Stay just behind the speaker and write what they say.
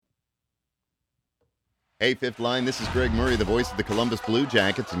Hey, Fifth Line, this is Greg Murray, the voice of the Columbus Blue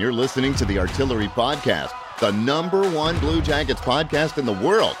Jackets, and you're listening to the Artillery Podcast, the #1 Blue Jackets podcast in the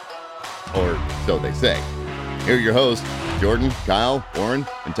world. Or so they say. Here are your hosts, Jordan, Kyle, Warren,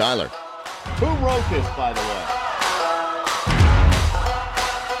 and Tyler. Who wrote this, by the way?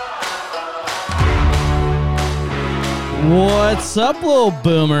 What's up, little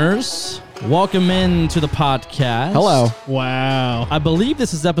boomers? Welcome into the podcast. Hello. Wow. I believe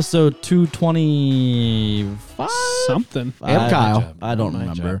this is episode 225. Something. I'm Kyle. I don't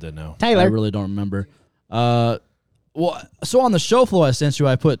remember. I Taylor. really don't remember. Well, so on the show flow I sent you,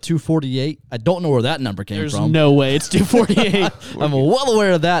 I put 248. I don't know where that number came There's from. no way it's 248. I'm well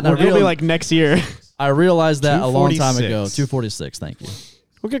aware of that. And We're going to be like next year. I realized that a long time ago. 246. 246. Thank you.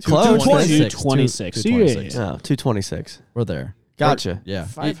 We'll get close. 226. 226. 226. No, 226. We're there. Gotcha. Yeah.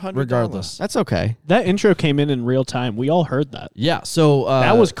 500 Regardless. That's okay. That intro came in real time. We all heard that. Yeah. So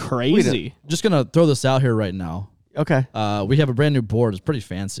That was crazy. just gonna throw this out here right now. Okay. We have a brand new board. It's pretty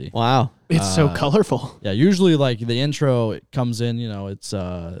fancy. Wow. It's so colorful. Yeah. Usually, like the intro, it comes in. You know, it's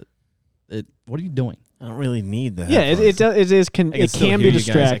What are you doing? I don't really need that. Yeah, it can be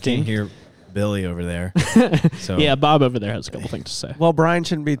distracting. I can hear Billy over there. So Yeah, Bob over there has a couple things to say. Well, Brian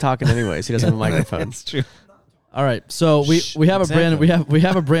shouldn't be talking anyways. He doesn't have a microphone. That's true. All right. So we have a brand Exactly. we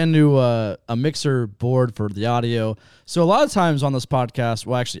have a brand new a mixer board for the audio. So a lot of times on this podcast,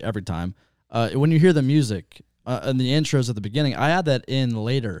 well, actually every time, when you hear the music and the intros at the beginning, I add that in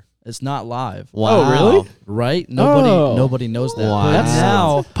later. It's not live. Wow. Oh, really? Right? Oh. Nobody knows that. Wow. But That's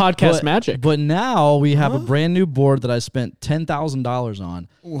now podcast magic. But now we have a brand new board that I spent $10,000 on,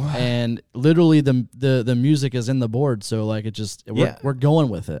 and literally the music is in the board. So like it just we're going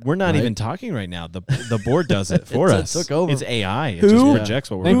with it. We're not right? even talking right now. The board does it for It us. took over. It's AI. It Who- just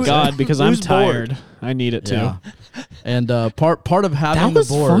projects what we're Thank doing. God, because I'm Who's tired. I need it too. Yeah. And part of having That was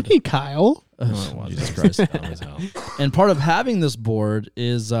the board. funny, Kyle. Jesus Christ. That was hell. And part of having this board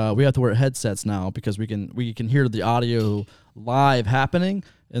is we have to wear headsets now because we can hear the audio live happening.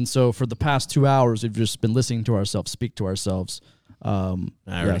 And so for the past 2 hours, we've just been listening to ourselves speak to ourselves. I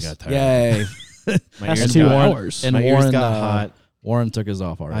already got tired. Yay. My That's ears 2 got, hours. And my Warren ears got hot. Warren took his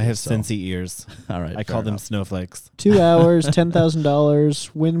off already. I have so. Scentsy ears. All right. I call them snowflakes. 2 hours, $10,000.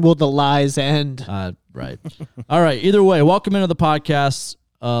 When will the lies end? Right. All right. Either way, welcome into the podcast,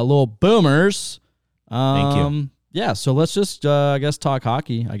 little boomers. Thank you. Yeah. So let's just, I guess, talk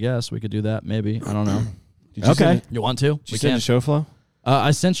hockey. I guess we could do that. Maybe. I don't know. Did you send it- You want to? Did you send the show flow?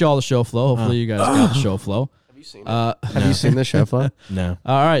 I sent you all the show flow. Hopefully you guys got the show flow. Have you seen the show flow? No.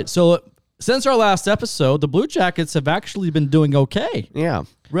 All right. So since our last episode, the Blue Jackets have actually been doing okay. Yeah.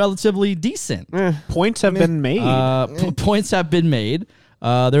 Relatively decent. Points have been made. Points have been made.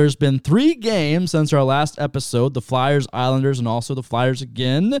 There's been 3 games since our last episode, the Flyers, Islanders, and also the Flyers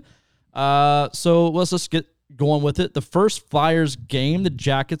again. So let's just get going with it. The first Flyers game, the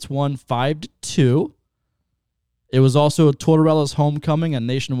Jackets won 5-2. It was also Tortorella's homecoming at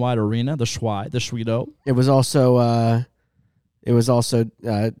Nationwide Arena, the Schwido. It was also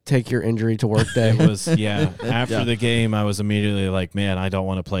take your injury to work day. It was, After the game, I was immediately like, man, I don't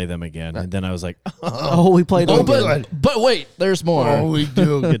want to play them again. And then I was like, Oh, we played them again. But wait, there's more. we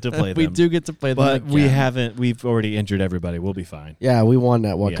do get to play them. We do get to play them But we again. haven't. We've already injured everybody. We'll be fine. Yeah, we won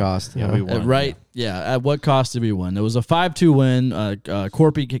at what Yeah. cost? Yeah, we won. Right? Yeah. At what cost did we win? It was a 5-2 win.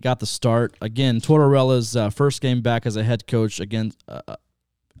 Corpy got the start. Again, Tortorella's first game back as a head coach against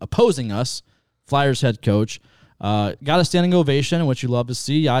opposing us, Flyers head coach. Got a standing ovation, which you love to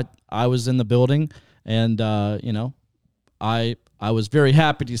see. I was in the building, and I was very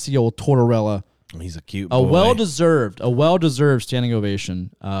happy to see old Tortorella. He's a cute boy. A well-deserved standing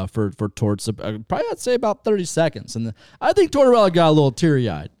ovation for Torts. Probably I'd say about 30 seconds, and I think Tortorella got a little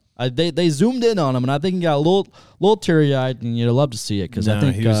teary-eyed. They zoomed in on him, and I think he got a little teary-eyed, and you'd love to see it because I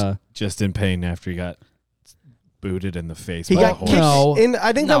think he was just in pain after he got booted in the face. He by got a horse. kicked. No.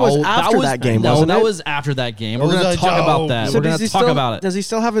 I think that was after that game, No, wasn't that it? was after that game. We're going to talk about that. So We're going does he to talk still- about it. Does he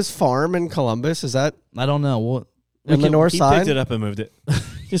still have his farm in Columbus? Is that I don't know. in the north He side? picked it up and moved it.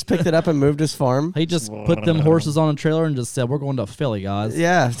 Just picked it up and moved his farm. He just put them horses on a trailer and just said, "We're going to Philly, guys."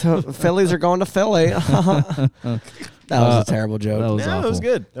 Yeah, so Phillies are going to Philly. That was a terrible joke. That was No, awful. that was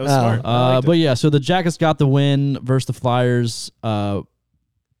good. That was smart. I liked But it. yeah, so the Jackets got the win versus the Flyers.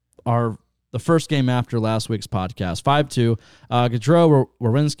 The first game after last week's podcast, 5-2. Gaudreau,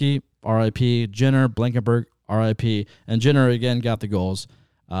 Werenski, R.I.P. Jenner, Blankenberg, R.I.P. And Jenner again got the goals.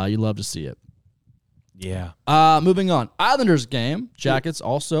 You love to see it. Yeah. Moving on. Islanders game. Jackets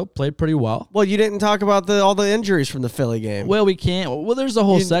also played pretty well. Well, you didn't talk about all the injuries from the Philly game. Well, we can't. Well, there's a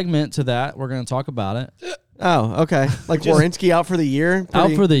whole segment to that. We're going to talk about it. Oh, okay. Like Just- Werenski out for the year.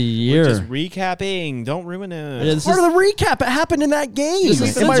 Out for the We're just year. recapping. Don't ruin it. Yeah, this part is- of the recap. It happened in that game. This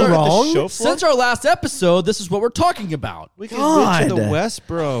is Am I since our- wrong? the show floor? Since our last episode, this is what we're talking about. We can win to the God. West,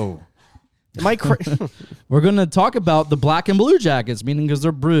 bro. Am I cra- We're going to talk about the black and blue jackets, meaning because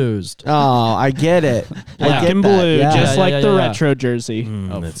they're bruised. Oh, I get it. I Black get and that. blue, Yeah. just Yeah, like yeah, the yeah. retro jersey.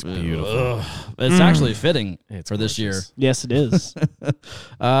 That's beautiful. It's actually fitting It's for this year. gorgeous. Yes, it is.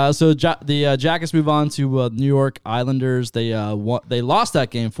 So the Jackets move on to New York Islanders. They lost that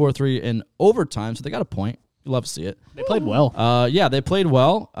game 4-3 in overtime, so they got a point. You love to see it. They played well. Yeah, they played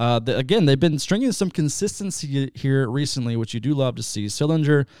well. Again, they've been stringing some consistency here recently, which you do love to see.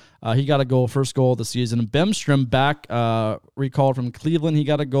 Sillinger, he got a goal, first goal of the season. Bemstrom back, recalled from Cleveland. He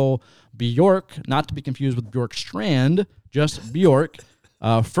got a goal. Bjork, not to be confused with Bjork Strand, just Bjork.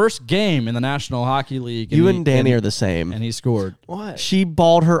 First game in the National Hockey League. You and Danny are the same. And he scored. What? She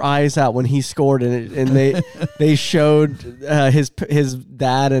bawled her eyes out when he scored, and they showed his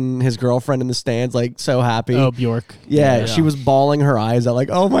dad and his girlfriend in the stands, like so happy. Oh, Bjork. Yeah, she was bawling her eyes out, like,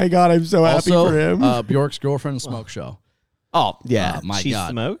 "Oh my god, I'm so happy Also, for him." Bjork's girlfriend smoke show. Oh yeah, My she God.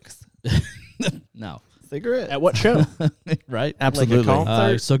 smokes? No. Cigarette? At what show? Right? absolutely.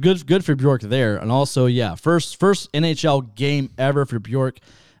 concert? So good for Bjork there, and also first NHL game ever for Bjork.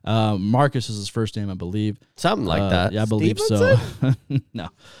 Marcus is his first name, I believe. Something like that. Yeah, I believe so. No,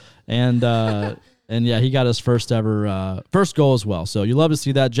 and yeah, he got his first ever first goal as well. So you love to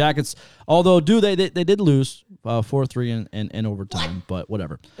see that. Jackets, although they did lose 4-3 in overtime, but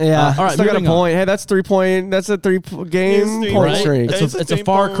whatever. Yeah, all right, still got a moving on. point. Hey, that's 3 point. That's a game three point points. streak. Right. It's a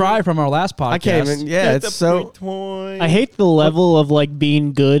far cry from our last podcast. I can't even. Yeah, it's so. I hate the level of like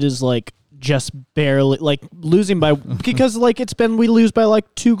being good is like just barely like losing by because like it's been we lose by like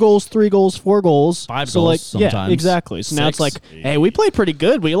 2 goals, 3 goals, 4 goals, 5 so goals like sometimes. yeah, exactly. So now it's 6. like, hey, we played pretty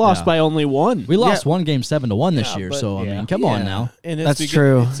good. We lost Yeah. by only 1. We lost one game 7-1 this Yeah, year, but- so I yeah. mean, come on now. And That's against-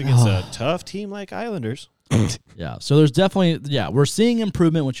 true. It's against a tough team like Islanders. Yeah, so there's definitely we're seeing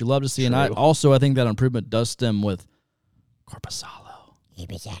improvement, which you love to see, and I think that improvement does stem with Corpusalo.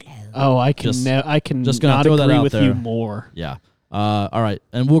 Oh, I can Just- I can just gonna not throw that agree out with there. you more. Yeah. All right,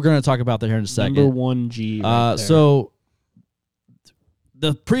 and we're going to talk about that here in a second. Number 1G. Right there. So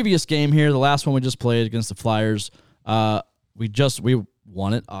the previous game here, the last one we just played against the Flyers, we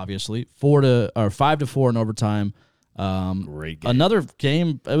won it obviously 5-4 in overtime. Great game. Another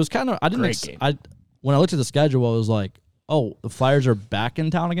game. It was kind of Great game. When I looked at the schedule, I was like, oh, the Flyers are back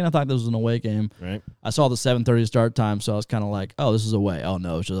in town again. I thought this was an away game. Right. I saw the 7:30 start time, so I was kind of like, oh, this is away. Oh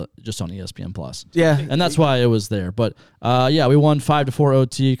no, it's just on ESPN Plus. Yeah, And that's why it was there. But we won 5-4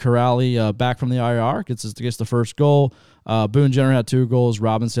 OT. Corrali back from the IR gets the first goal. Boone Jenner had 2 goals.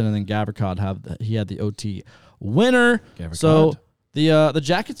 Robinson and then Gavrikov had the OT winner. Gavrikov. So the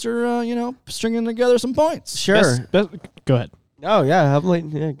Jackets are stringing together some points. sure. Go ahead. Oh yeah, I'm like,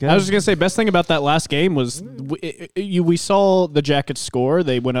 yeah, good. I was just gonna say, best thing about that last game was we saw the Jackets score.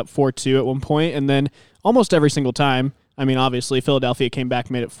 They went up 4-2 at one point, and then almost every single time. I mean, obviously Philadelphia came back,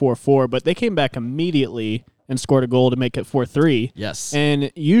 made it 4-4, but they came back immediately and scored a goal to make it 4-3. Yes.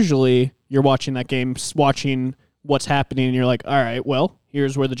 And usually you're watching that game, watching what's happening, and you're like, all right, well,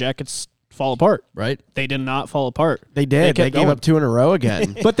 here's where the Jackets fall apart. Right. They did not fall apart. They did. They kept gave going. up 2 in a row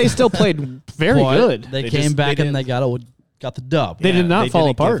again. But they still played very But good. They They came just- back they and they got the dub. They did not they fall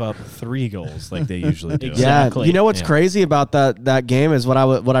didn't apart. Give up 3 goals like they usually do. Exactly. Yeah, you know what's Yeah. crazy about that game is what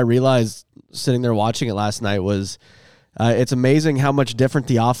I realized sitting there watching it last night was it's amazing how much different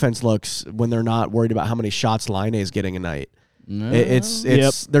the offense looks when they're not worried about how many shots Line is getting a night. It's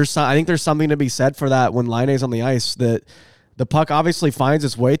I think there's something to be said for that when Line is on the ice, that the puck obviously finds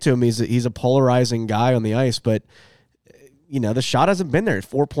its way to him. He's a polarizing guy on the ice, but the shot hasn't been there.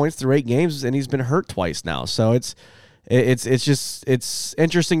 4 points through 8 games, and he's been hurt twice now. So it's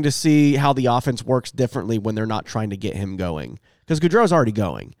interesting to see how the offense works differently when they're not trying to get him going, because Gaudreau's already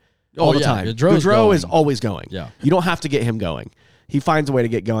going all the time. Gaudreau's Gaudreau is going. always going. Yeah. You don't have to get him going. He finds a way to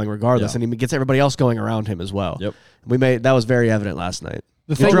get going regardless, Yeah. and he gets everybody else going around him as well. Yep. That was very evident last night.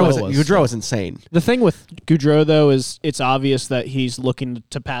 The thing Gaudreau is insane. The thing with Gaudreau, though, is it's obvious that he's looking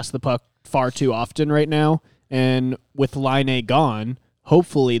to pass the puck far too often right now. And with Line gone,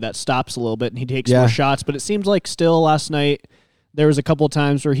 hopefully that stops a little bit and he takes more shots. But it seems like still last night there was a couple of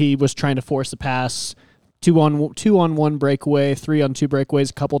times where he was trying to force a pass, 2-on-1 breakaway, 3-on-2 breakaways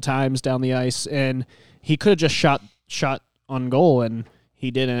a couple times down the ice, and he could have just shot on goal, and he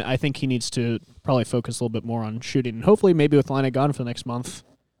didn't. I think he needs to probably focus a little bit more on shooting. And hopefully maybe with Line gone for the next month,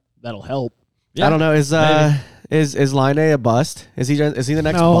 that'll help. Yeah, I don't know. Is Line a bust? Is he the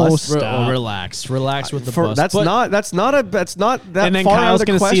next No, bust? stop. Relax with the bus. That's not that. And then far Kyle's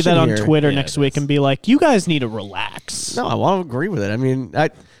going to see that on here. Twitter Yeah, next it week is. and be like, "You guys need to relax." No, I won't agree with it. I mean,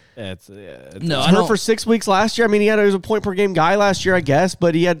 It's no, was I hurt don't. for 6 weeks last year. I mean, he was a point per game guy last year, I guess,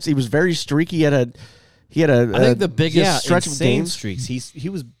 but he was very streaky. He had a I think the biggest stretch of insane games. streaks. He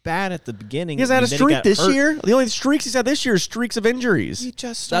was bad at the beginning. He hasn't had a and then streak got this hurt. year. The only streaks he's had this year is streaks of injuries. He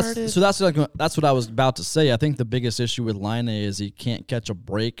just started. That's what I was about to say. I think the biggest issue with Line is he can't catch a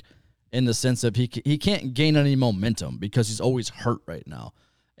break in the sense of he can't gain any momentum because he's always hurt right now.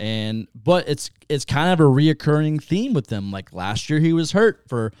 But it's kind of a reoccurring theme with him. Like last year he was hurt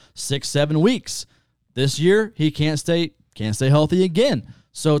for 6-7 weeks. This year he can't stay healthy again.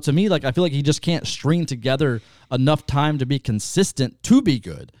 So to me, like I feel like he just can't string together enough time to be consistent to be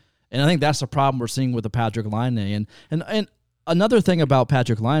good. And I think that's the problem we're seeing with the Patrick Laine. And another thing about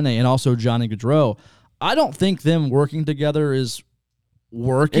Patrick Laine and also Johnny Gaudreau, I don't think them working together is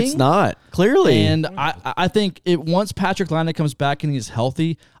working. It's not, clearly. And I think once Patrick Laine comes back and he's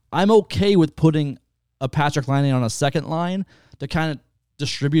healthy, I'm okay with putting a Patrick Laine on a second line to kind of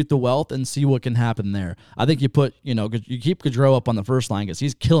distribute the wealth and see what can happen there. I think you keep Gaudreau up on the first line because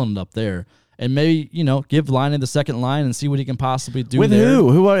he's killing it up there. And maybe, give Laine the second line and see what he can possibly do with there.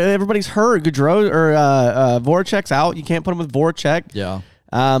 who? Everybody's hurt. Gaudreau or Voracek's out. You can't put him with Voracek. Yeah.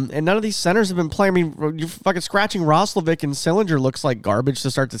 And none of these centers have been playing. I mean, you're fucking scratching Roslovic and Sillinger looks like garbage to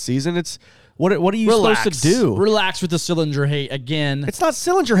start the season. It's what are you supposed to do? Relax with the Sillinger hate again. It's not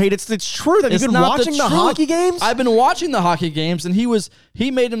Sillinger hate. It's true that you've been watching the hockey games. I've been watching the hockey games, and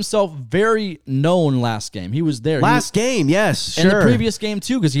he made himself very known last game. He was there. Last game, yes, and sure. the previous game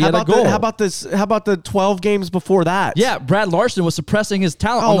too, because he had a goal. How about the 12 games before that? Yeah, Brad Larson was suppressing his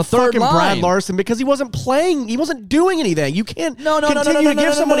talent on the third fucking line. Brad Larson, because he wasn't playing. He wasn't doing anything. You can't No, continue to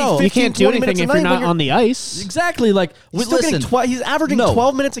give somebody 15, You can't do 20 anything minutes if a you're night when not on the ice. Exactly. Like, He's still listen, getting he's averaging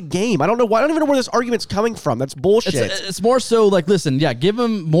 12 minutes a game. I don't know why. I don't even know where this argument's coming from. That's bullshit. It's more so like, listen, yeah, give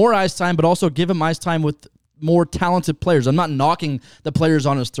him more ice time, but also give him ice time with more talented players. I'm not knocking the players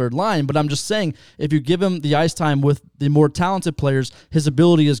on his third line, but I'm just saying if you give him the ice time with the more talented players, his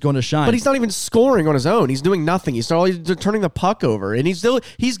ability is going to shine. But he's not even scoring on his own. He's doing nothing. He's turning the puck over, and he's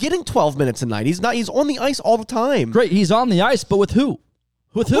getting 12 minutes a night. He's on the ice all the time. Great, he's on the ice, but with who?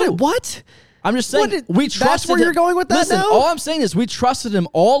 With who? What? I'm just saying we trusted that's where him. you're going with that Listen, now? all I'm saying is we trusted him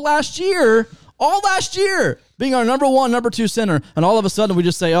all last year, being our number 1, number 2 center, and all of a sudden we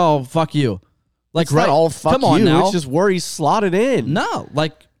just say, "Oh, fuck you." Like, It's not all fuck come on you. now. It's just where he's slotted in. No,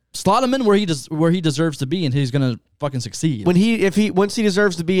 like slot him in where he deserves to be, and he's gonna fucking succeed. Once he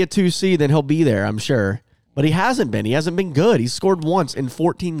deserves to be a 2C, then he'll be there, I'm sure. But he hasn't been. He hasn't been good. He's scored once in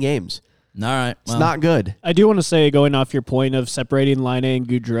 14 games. All right, It's not good. I do want to say, going off your point of separating Laine and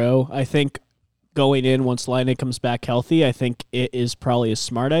Gaudreau, I think going in once Laine comes back healthy, I think it is probably a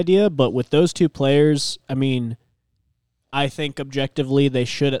smart idea. But with those two players, I mean, I think objectively they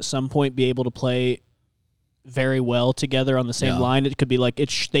should at some point be able to play very well together on the same line. It could be like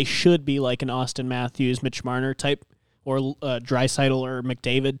they should be like an Austin Matthews, Mitch Marner type, or Draisaitl or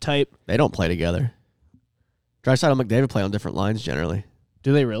McDavid type. They don't play together. Draisaitl and McDavid play on different lines generally.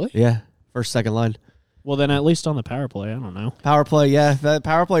 Do they really? Yeah. First, second line. Well, then at least on the power play, I don't know. Power play, yeah. The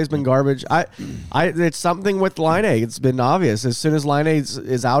power play has been garbage. It's something with Laine. It's been obvious. As soon as Laine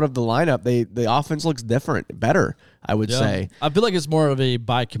is out of the lineup, the offense looks different, better, I would say. I feel like it's more of a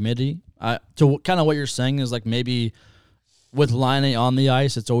by committee. To kind of what you're saying is like maybe with Laine on the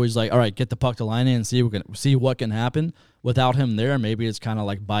ice, it's always like, all right, get the puck to Laine and see what can happen. Without him there, maybe it's kind of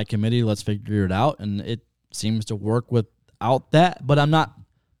like by committee. Let's figure it out, and it seems to work without that. But I'm not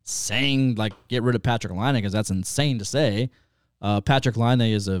saying like get rid of Patrick Laine because that's insane to say. Patrick Laine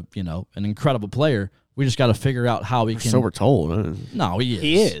is an incredible player. We just got to figure out how we can. So we're told. No, he is.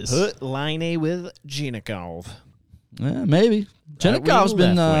 He is. Put Laine with Genikov. Yeah, maybe. Chennikov's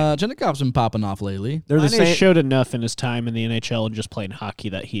been popping off lately. They're the Laine same. showed enough in his time in the NHL and just playing hockey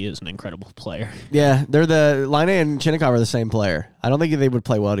that he is an incredible player. Yeah, Laine and Chinnikov are the same player. I don't think they would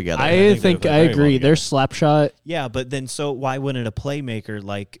play well together. I think they would play I very well agree. together. Their slap shot. Yeah, but then so why wouldn't a playmaker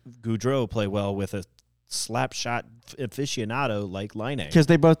like Gaudreau play well with a slap shot aficionado like Laine? Because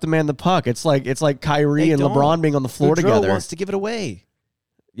they both demand the puck. It's like Kyrie They and don't. LeBron being on the floor Gaudreau together. wants to give it away.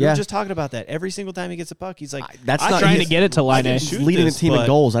 We Yeah. were just talking about that. Every single time he gets a puck, he's like, That's I'm not Trying he's- to get it to Laine. can He's shoot leading this, the team in but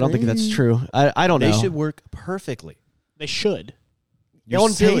goals. I don't think that's true. I don't know. they should work perfectly. They should. You're On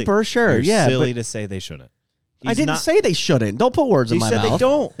silly. paper, sure. You're Yeah, silly but to say they shouldn't. I didn't say they shouldn't. Don't put words in You my said mouth. they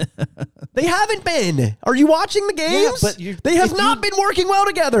don't. They haven't been. Are you watching the games? but they have if not you- been working well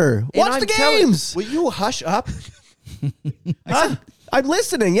together. And Watch I'm the telling- games. Will you hush up? I'm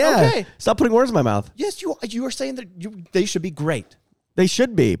listening. Yeah. Okay. Stop putting words in my mouth. Yes, you are saying that they should be great. They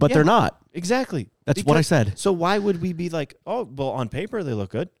should be, but they're not. Exactly. That's what I said. So why would we be like, oh, well, on paper they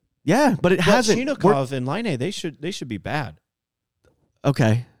look good? Yeah, but it hasn't. Chinakhov and Line, they should be bad.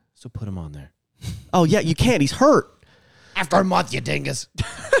 Okay. So put him on there. Oh yeah, you can't. He's hurt. After a month, you dingus.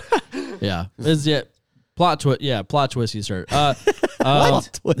 Yeah. Plot twist. Yeah, plot twist. He's hurt.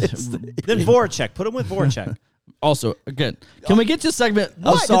 What? Twist. Then Voracek. Put him with Voracek. Also, again, can we get to segment? I'm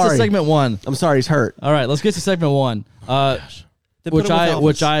Let's get to sorry. segment 1. I'm sorry, he's hurt. All right, let's get to segment 1. Then put Which him with Elvis.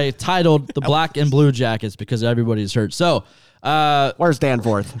 which I titled the Black and Blue Jackets because everybody's hurt. So, Where's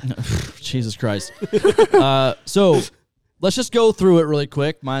Danforth? Jesus Christ. So let's just go through it really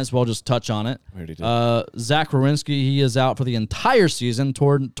quick. Might as well just touch on it. Zach Werenski, he is out for the entire season,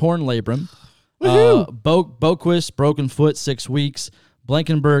 torn labrum. Boquist, broken foot, 6 weeks.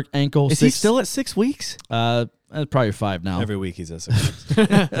 Blankenberg, ankle. Is he still at 6 weeks? Probably 5 now. Every week he's at 6 weeks.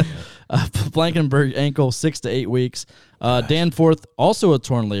 Blankenberg, ankle, 6 to 8 weeks. Danforth, also a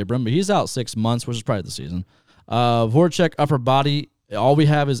torn labrum, but he's out 6 months, which is probably the season. Voracek, upper body. All we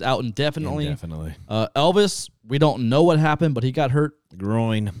have is out indefinitely. Elvis, we don't know what happened, but he got hurt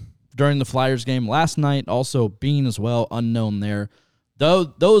Groin. during the Flyers game last night. Also, Bean as well, unknown there.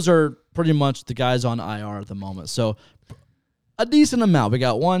 Those are pretty much the guys on IR at the moment. So a decent amount. We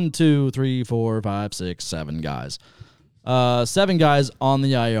got 1, 2, 3, 4, 5, 6, 7 guys. 7 guys on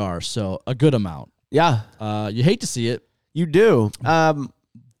the IR, so a good amount. Yeah, You hate to see it. you do.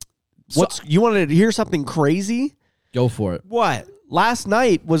 You wanted to hear something crazy? Go for it. What? Last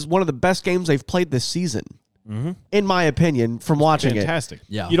night was one of the best games they've played this season, in my opinion, from watching Fantastic.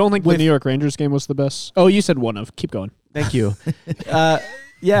 Yeah. You don't think the New York Rangers game was the best? Oh, you said one of. Keep going. it. Thank you.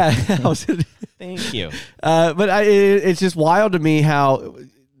 Yeah, Thank you. but it's just wild to me how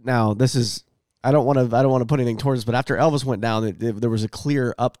now this is. I don't want to put anything towards this, but after Elvis went down, there was a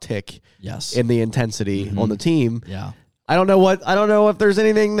clear uptick Yes. in the intensity on the team. Yeah. I don't know if there's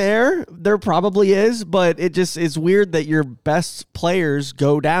anything there. There probably is, but it's weird that your best players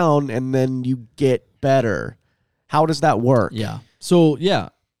go down and then you get better. How does that work? Yeah. So, yeah.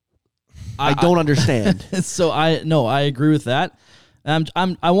 I don't understand. So, I agree with that.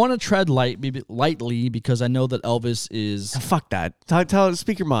 I want to tread lightly because I know that Elvis is... Fuck that.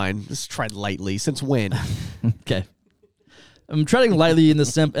 Speak your mind. Just tread lightly. Since when? Okay. I'm treading lightly in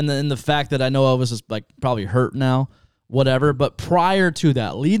the fact that I know Elvis is like probably hurt now, whatever. But prior to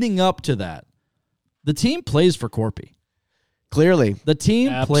that, leading up to that, the team plays for Corpy. Clearly. The team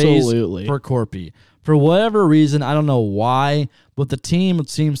Absolutely. plays for Corpy. For whatever reason, I don't know why, but the team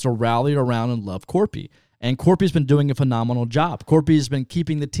seems to rally around and love Corpy. And Corpy's been doing a phenomenal job. Corpy's been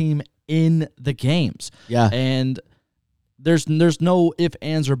keeping the team in the games. Yeah. And there's no ifs,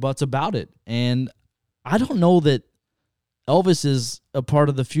 ands, or buts about it. And I don't know that Elvis is a part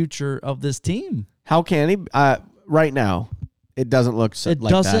of the future of this team. How can he? Right now, it doesn't look like that. It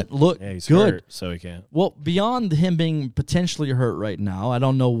doesn't look Yeah, he's good. hurt, so he can't. Well, beyond him being potentially hurt right now, I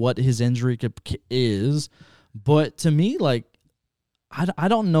don't know what his injury is. But to me, like, I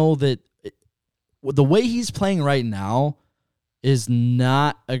don't know that the way he's playing right now is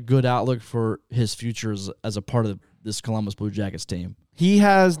not a good outlook for his future as a part of this Columbus Blue Jackets team. He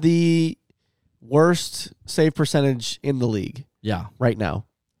has the worst save percentage in the league Yeah. right now.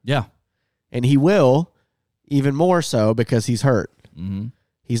 Yeah. And he will even more so because he's hurt. Mm-hmm.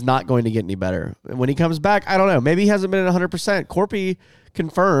 He's not going to get any better. When he comes back, I don't know. Maybe he hasn't been at 100%. Corpy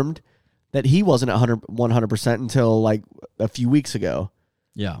confirmed that he wasn't at 100% until like a few weeks ago,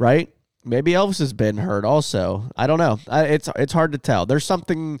 Yeah. right? Maybe Elvis has been hurt also. I don't know. It's hard to tell. There's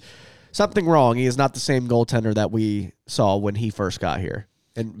something wrong. He is not the same goaltender that we saw when he first got here.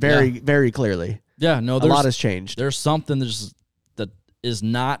 And very clearly. Yeah. No, A lot has changed. There's something that is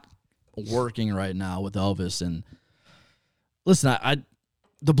not working right now with Elvis. And listen,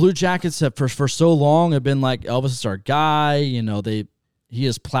 the Blue Jackets have for so long have been like, Elvis is our guy. You know, he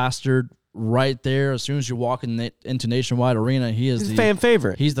is plastered right there. As soon as you walk into Nationwide Arena, He's the fan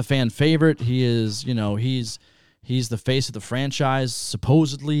favorite. He's the fan favorite. He is, he's the face of the franchise,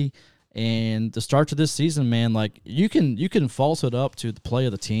 supposedly. And the start to this season, man, like you can false it up to the play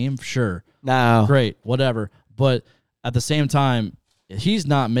of the team, sure. No. Great, whatever. But at the same time, he's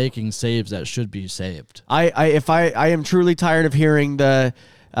not making saves that should be saved. I am truly tired of hearing the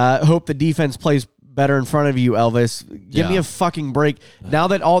hope the defense plays better in front of you, Elvis. Give me a fucking break. Now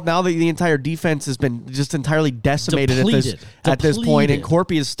that the entire defense has been just entirely decimated at this point, and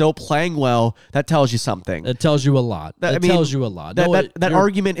Corpy is still playing well, that tells you something. It tells you a lot. Tells you a lot. That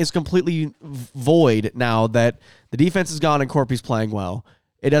argument is completely void now that the defense is gone and Corpy's playing well.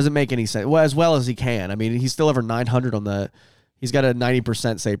 It doesn't make any sense. Well, as well as he can. I mean, he's still over 900 on the He's got a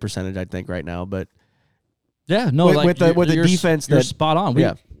 90% save percentage, I think, right now. But Yeah, no, with the defense you're that spot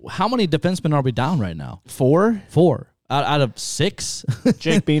on. How many defensemen are we down right now? 4? 4 out of 6.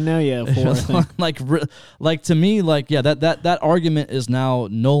 Jake Bean now, yeah, 4. I think. like to me, that argument is now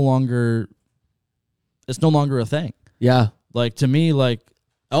no longer. It's no longer a thing. Yeah. Like to me, like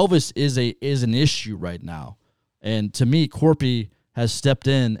Elvis is an issue right now, and to me, Corpy has stepped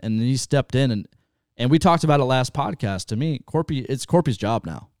in, and and we talked about it last podcast. To me, it's Corpy's job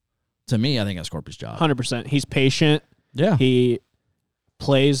now. To me, I think it's Corpy's job. 100%. He's patient. Yeah. He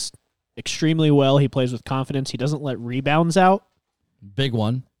plays extremely well. He plays with confidence. He doesn't let rebounds out. Big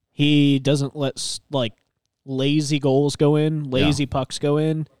one. He doesn't let lazy goals go in, lazy pucks go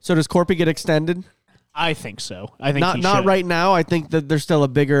in. So does Corpy get extended? I think so. I think he not should. right now. I think that there's still a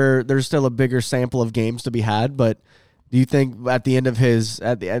bigger sample of games to be had. But do you think at the end of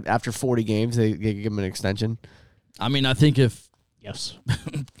after 40 games they give him an extension? I mean, I think Yes.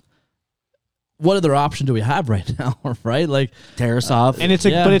 What other option do we have right now? Right, like Tarasov, and it's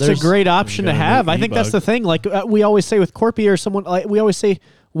a great option to have. I think that's the thing. Like we always say with Corpy or someone, like we always say,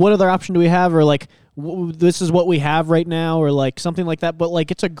 what other option do we have, or like this is what we have right now, or like something like that. But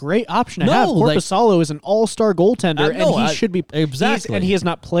like it's a great option to have. Korpisalo is an all-star goaltender, and he should be exactly. And he has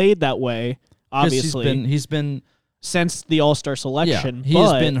not played that way. Obviously, he's been since the all-star selection. Yeah, he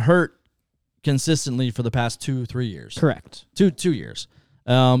has been hurt consistently for the past 2-3 years. Correct. 2 years.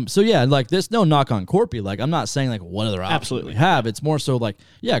 So yeah, like there's no knock on Corpy. Like I'm not saying like what other option we have. It's more so like,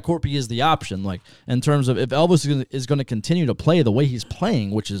 yeah, Corpy is the option. Like in terms of if Elvis is going to continue to play the way he's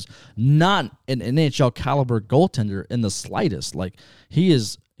playing, which is not an NHL caliber goaltender in the slightest. Like he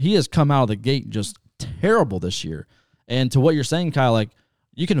has come out of the gate just terrible this year. And to what you're saying, Kyle, like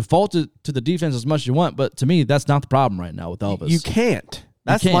you can fault it to the defense as much as you want, but to me, that's not the problem right now with Elvis. You can't.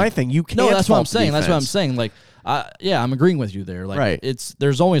 That's my thing. You can't. No, that's what I'm saying. Defense. That's what I'm saying. Like, I'm agreeing with you there. Like, right.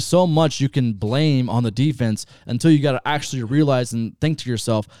 There's only so much you can blame on the defense until you got to actually realize and think to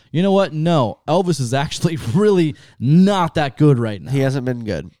yourself, you know what? No, Elvis is actually really not that good right now. He hasn't been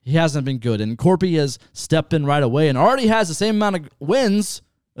good. And Corpy has stepped in right away and already has the same amount of wins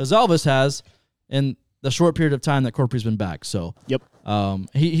as Elvis has in the short period of time that Corpy's been back. So, yep.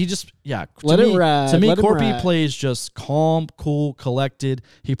 He just let it ride. To me, Corpy plays just calm, cool, collected.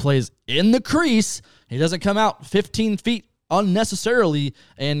 He plays in the crease. He doesn't come out 15 feet unnecessarily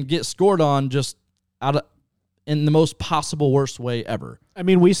and get scored on just in the most possible worst way ever. I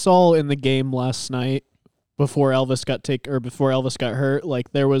mean, we saw in the game last night before Elvis got hurt,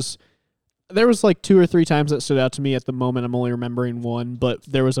 like there was like 2 or 3 times that stood out to me at the moment. I'm only remembering one, but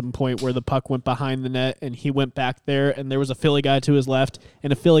there was a point where the puck went behind the net and he went back there and there was a Philly guy to his left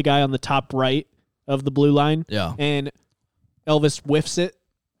and a Philly guy on the top right of the blue line. Yeah. And Elvis whiffs it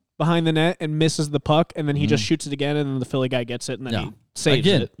behind the net and misses the puck, and then he just shoots it again, and then the Philly guy gets it, and then he saves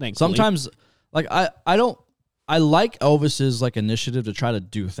it. Thankfully. Sometimes, like I like Elvis's like initiative to try to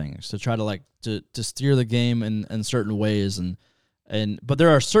do things, to try to like to steer the game in certain ways, but there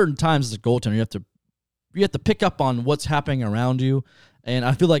are certain times as a goaltender you have to pick up on what's happening around you, and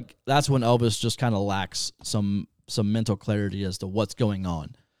I feel like that's when Elvis just kind of lacks some mental clarity as to what's going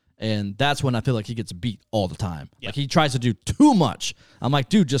on. And that's when I feel like he gets beat all the time. Yeah. Like he tries to do too much. I'm like,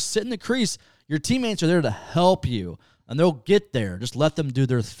 dude, just sit in the crease. Your teammates are there to help you, and they'll get there. Just let them do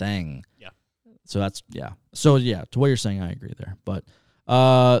their thing. Yeah. So to what you're saying, I agree there. But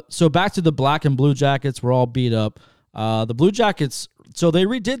so back to the Black and Blue Jackets. We're all beat up. The Blue Jackets, so they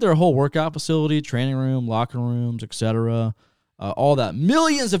redid their whole workout facility, training room, locker rooms, etc. All that.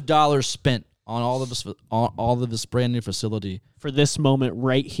 Millions of dollars spent on all of this brand new facility for this moment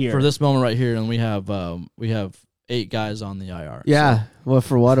right here. And we have 8 guys on the IR. Yeah. So. Well,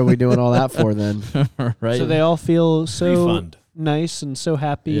 for what are we doing all that for then? Right. So they all feel so nice and so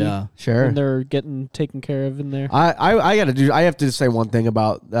happy. Yeah, sure. And they're getting taken care of in there. I have to say one thing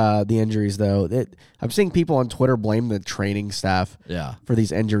about the injuries though. I'm seeing people on Twitter blame the training staff for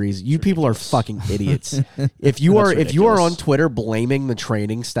these injuries. You people are fucking idiots. If you are on Twitter blaming the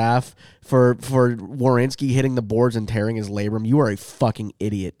training staff for Werenski hitting the boards and tearing his labrum, you are a fucking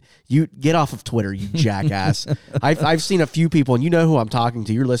idiot. You get off of Twitter, you jackass. I've seen a few people, and you know who I'm talking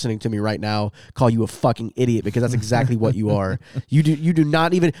to. You're listening to me right now. Call you a fucking idiot because that's exactly what you are. You do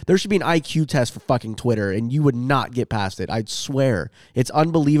not even. There should be an IQ test for fucking Twitter, and you would not get past it. I'd swear. It's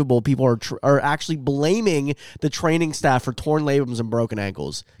unbelievable. People are actually blaming the training staff for torn labrums and broken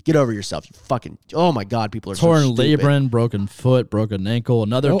ankles. Get over yourself. You fucking. Oh my God, people are torn so stupid. labrum, broken foot, broken ankle,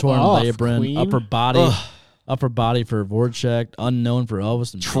 another torn labrum, Queen. upper body. Ugh. Upper body for Voracek, unknown for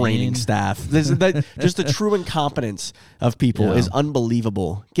Elvis. And training staff. Just the true incompetence of people is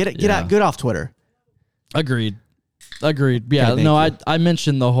unbelievable. Get off Twitter. Agreed. Agreed. Yeah, Okay, no, thank I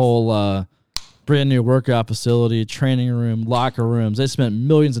mentioned the whole brand new workout facility, training room, locker rooms. They spent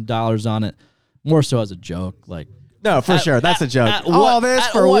millions of dollars on it, more so as a joke. Like, No, for sure. That's a joke. At All what, this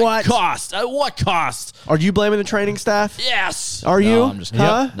at for what what? cost? At what cost? Are you blaming the training staff? Yes. Are you? No, I'm just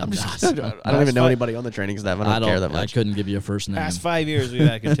Huh? kidding. No, I'm I'm just, not. I don't even know anybody on the training staff. I don't care that I much. couldn't give you a first name. Past 5 years, we've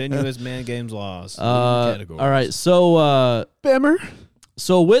had continuous man games loss. All Categories. right, so Bammer.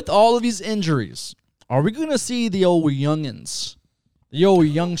 so with all of these injuries, are we going to see the old youngins, the old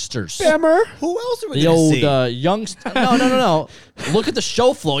youngsters? Bammer. Who else are we The going old to see? youngsters. No. Look at the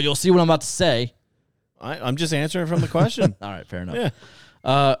show flow. You'll see what I'm about to say. I'm just answering from the question. All right, fair enough. Yeah.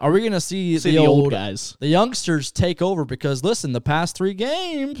 Are we going to see See the old guys. the youngsters take over? Because listen, the past 3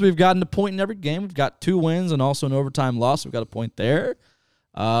 games, we've gotten a point in every game. We've got 2 wins and also an overtime loss. We've got a point there.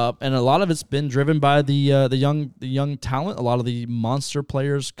 And a lot of it's been driven by the young talent. A lot of the monster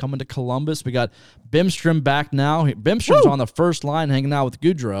players coming to Columbus. We got Bemstrom back now. Bemstrom's on the first line hanging out with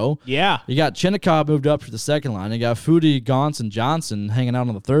Goudreau. Yeah. You got Chinnikov moved up to the second line. You got Foodie, Gauntz, and Johnson hanging out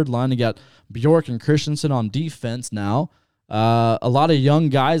on the third line. You got Bjork and Christensen on defense now. A lot of young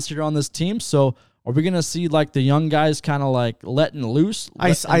guys here on this team. So are we going to see like the young guys kind of like letting loose?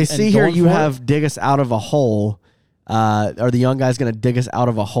 I see here you have dig us out of a hole. Are the young guys going to dig us out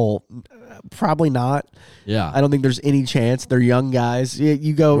of a hole? Probably not. Yeah. I don't think there's any chance. They're young guys.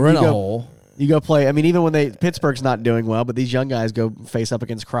 You go. We're in you a go, hole. You go play. I mean, even when Pittsburgh's not doing well, but these young guys go face up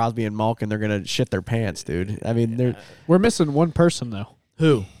against Crosby and Malkin, they're going to shit their pants, dude. I mean, We're missing one person, though.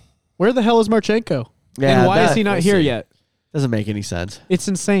 Who? Where the hell is Marchenko? Yeah, and why is that- he not we'll here see. yet? doesn't make any sense. It's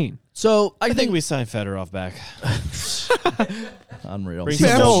insane. So I think we signed Fedorov back. unreal. Bring Is he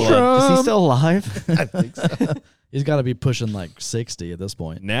some still, old blood. is he still alive? I think so. He's got to be pushing like 60 at this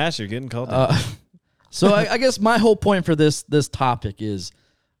point. Nash, you're getting called down. So I guess my whole point for this topic is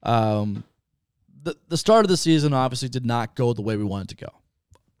the start of the season obviously did not go the way we wanted to go.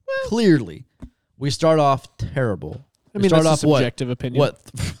 Clearly, we start off terrible. I We mean, start that's a off subjective opinion. What?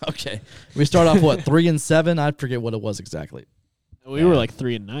 Okay, we start off 3-7. I forget what it was exactly. We were like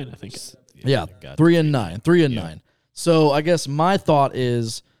 3-9, I think. Yeah, God. 3-9, 3-9. So I guess my thought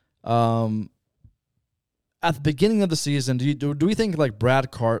is, at the beginning of the season, do we think like Brad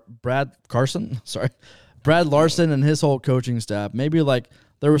Larson and his whole coaching staff, maybe like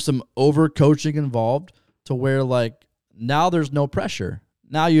there was some over coaching involved to where like now there's no pressure.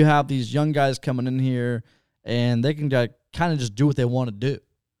 Now you have these young guys coming in here and they can kind of just do what they want to do.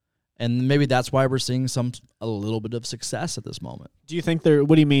 And maybe that's why we're seeing a little bit of success at this moment. Do you think what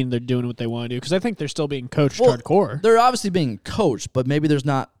do you mean they're doing what they want to do? Because I think they're still being coached Well, hardcore. They're obviously being coached, but maybe there's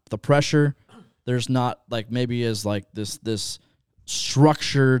not the pressure. There's not like maybe as like this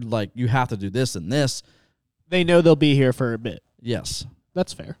structured, like you have to do this and this. They know they'll be here for a bit. Yes.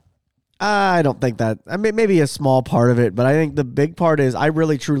 That's fair. I don't think that. I mean, maybe a small part of it, but I think the big part is I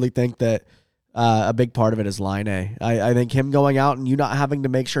really truly think that a big part of it is Line A. I think him going out and you not having to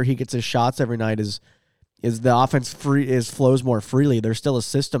make sure he gets his shots every night is the offense flows more freely. There's still a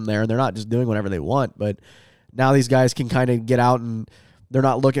system there, and they're not just doing whatever they want. But now these guys can kind of get out and they're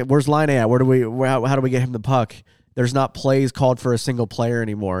not looking. Where's Line A at? How do we get him the puck? There's not plays called for a single player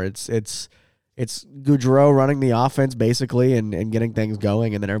anymore. It's Goudreau running the offense basically and getting things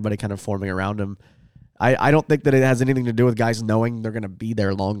going, and then everybody kind of forming around him. I don't think that it has anything to do with guys knowing they're going to be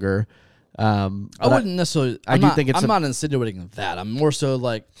there longer. I wouldn't necessarily. I do think it's I'm not insinuating that. I'm more so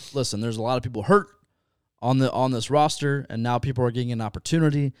like, listen, there's a lot of people hurt on this roster, and now people are getting an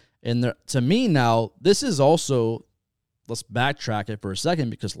opportunity. And to me now, this is also. Let's backtrack it for a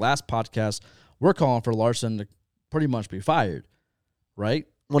second because last podcast we're calling for Larson to pretty much be fired, right?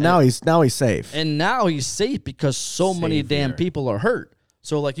 Well, now he's safe. And now he's safe because so many damn Savior. people are hurt.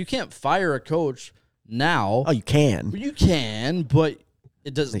 So like you can't fire a coach now. Oh, you can. You can, but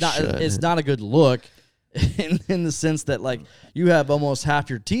it does They not. should. It's not a good look in the sense that like you have almost half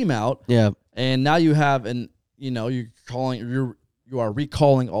your team out, Yeah. and now you have you are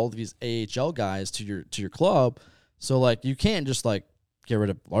recalling all of these AHL guys to your club. So like you can't just like get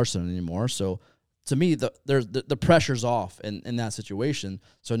rid of Larson anymore. So to me, the pressure's off in that situation.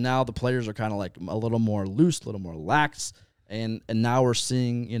 So now the players are kind of like a little more loose, a little more lax, and now we're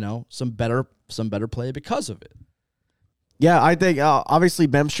seeing some better play because of it. Yeah, I think obviously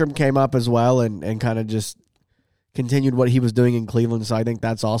Bemstrom came up as well and kind of just continued what he was doing in Cleveland. So I think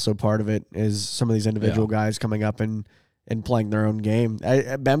that's also part of it is some of these individual guys coming up and playing their own game.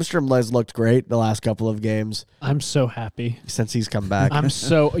 Bemstrom has looked great the last couple of games I'm so happy. since he's come back.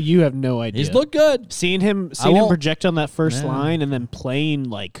 You have no idea. He's looked good. Seeing him won't- project on that first Yeah. line and then playing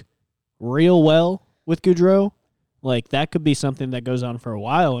like real well with Goudreau, like that could be something that goes on for a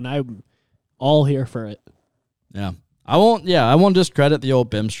while, and I'm all here for it. Yeah. I won't discredit the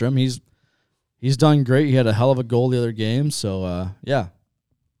old Bemstrom. He's done great. He had a hell of a goal the other game, so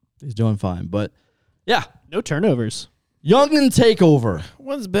he's doing fine. But yeah, No turnovers. Youngin takeover.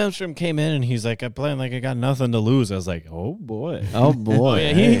 Once Bemstrom came in and he's like, I'm playing like I got nothing to lose. I was like, oh boy. Oh boy.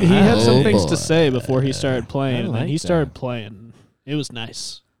 Yeah, he had some Oh, things boy. to say before he started playing, I like and he that. started playing. It was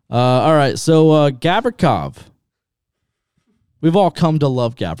nice. All right, so Gavrikov. We've all come to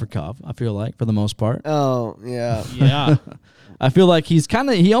love Gavrikov, I feel like, for the most part. Oh, yeah. Yeah. I feel like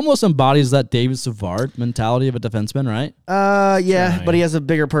he almost embodies that David Savard mentality of a defenseman, right? Yeah, Trying. but he has a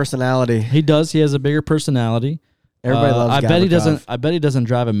bigger personality. He does. He has a bigger personality. Everybody loves I bet he Gavrikov. doesn't. I bet he doesn't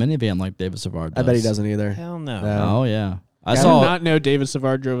drive a minivan like David Savard does. I bet he doesn't either. Hell no. No. Oh yeah, I I did saw. not know David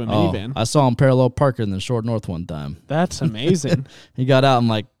Savard drove a minivan. I saw him parallel parking in the Short North one time. That's amazing. He got out. I'm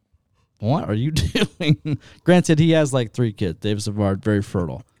like, what are you doing? Granted, he has like 3 kids. David Savard, very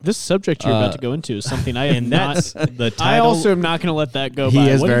fertile. This subject you're about to go into is something I am And not. that's the title. I also am not going to let that go by. He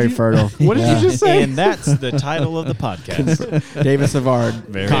is What did very you- fertile. What did you just say? And that's the title of the podcast. David Savard,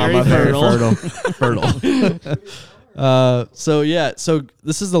 Very comma, very fertile. fertile. So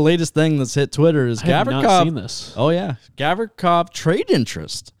this is the latest thing that's hit Twitter is I have Gavrikov. not seen this. Oh yeah, Gavrikov trade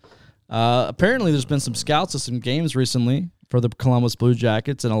interest. Apparently, there's been some scouts of some games recently for the Columbus Blue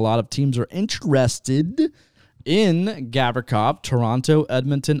Jackets, and a lot of teams are interested in Gavrikov. Toronto,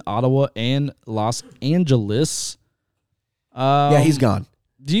 Edmonton, Ottawa, and Los Angeles. Yeah, he's gone.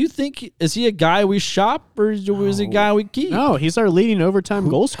 Do you think is he a guy we shop or is he a guy we keep? No, he's our leading overtime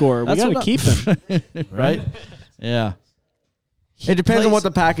goal scorer. We That's got to what keep him. Right? Yeah. It depends on plays- what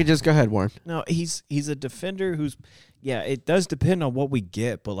the package is. Go ahead, Warren. No, he's a defender who's, yeah, it does depend on what we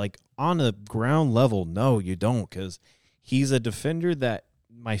get, but like on a ground level, no, you don't, because he's a defender that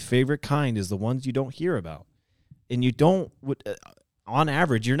my favorite kind is the ones you don't hear about, and you don't, on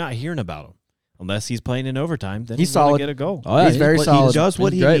average, you're not hearing about him unless he's playing in overtime. Then He's he's gonna solid. get a goal. Oh, yeah, He's very But solid. He does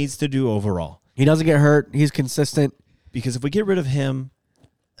what He's he great. needs to do overall. He doesn't get hurt. He's consistent. Because if we get rid of him,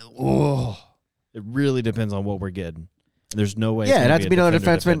 it really depends on what we're getting. There's no way. it's Yeah, it gonna has to be another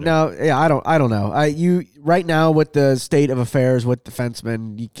defender. defenseman. No, yeah, I don't know. You right now with the state of affairs with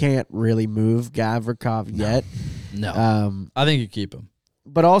defensemen, you can't really move Gavrikov yet. No. I think you keep him.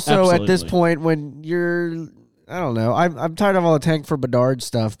 But also at this Absolutely. point, when you're, I don't know, I'm tired of all the tank for Bedard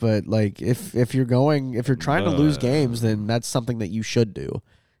stuff. But like, if you're trying to lose games, then that's something that you should do,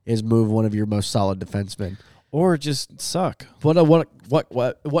 is move one of your most solid defensemen. Or just suck. But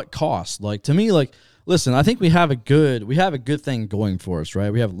what cost? Like to me, like listen, I think we have a good thing going for us,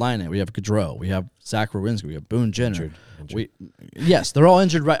 right? We have Laine, we have Gaudreau, we have Zach Werenski, we have Boone Jenner. Yes, they're all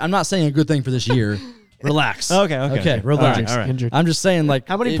injured, right? I'm not saying a good thing for this year. Relax. Okay. Relax. All right. Injured. I'm just saying, like,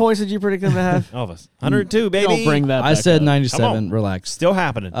 How many points did you predict them to have? All of us. 102, baby. Don't bring that. I back said up. 97. on. Relax. Still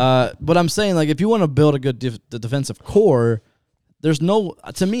happening. But I'm saying, like, if you want to build a good the defensive core, there's no,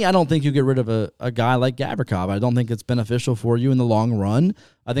 to me, I don't think you get rid of a guy like Gavrikov. I don't think it's beneficial for you in the long run.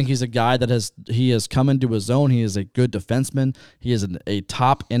 I think he's a guy that has come into his own. He is a good defenseman. He is a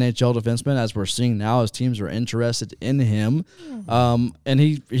top NHL defenseman, as we're seeing now, as teams are interested in him. And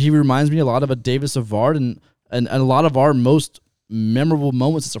he reminds me a lot of a Davis Savard, and a lot of our most memorable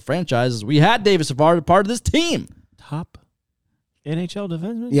moments as a franchise is we had Davis Savard a part of this team. Top NHL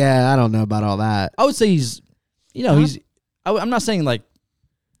defenseman? Yeah, I don't know about all that. I would say he's, I'm not saying like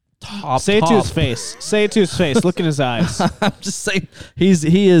top. Say it to top. his face. Say it to his face. Look in his eyes. I'm just saying he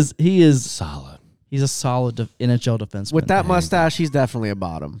is Solid. he's a solid NHL defenseman. With that mustache, he's definitely a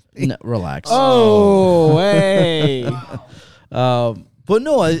bottom. No, relax. Oh, hey. But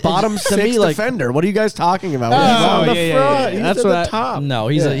no, Bottom to six me, like, defender. What are you guys talking about? Oh, He's on the yeah, front. yeah. He's That's at what the I- top. no,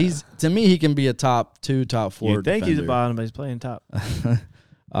 he's to me he can be a top 2, top 4. You think he's a defender. bottom, but he's playing top.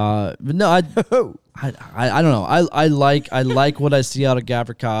 But no, I don't know. I like what I see out of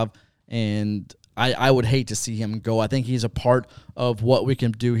Gavrikov, and I would hate to see him go. I think he's a part of what we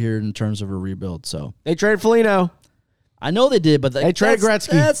can do here in terms of a rebuild. So They traded Foligno. I know they did, but They traded that's-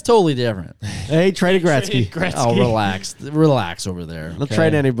 Gretzky. That's totally different. They traded Gretzky. Oh, relax over there. They'll okay?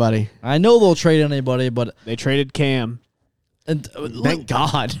 trade anybody. I know they'll trade anybody, but They traded Cam. Thank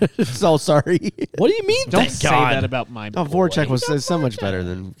God. So sorry. what do you mean? Don't thank say God? that about my Oh, boy. Voracek was so much better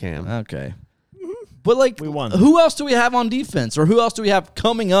than Cam. Okay. But like, We won. who else do we have on defense, or who else do we have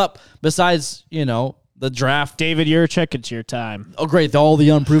coming up besides the draft? David Yurchek, it's your time. Oh, great! All the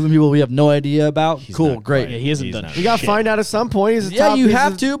unproven people we have no idea about. Cool, not great. Yeah, he hasn't He's done not. You got to shit. find out at some point. He's a Yeah, top you piece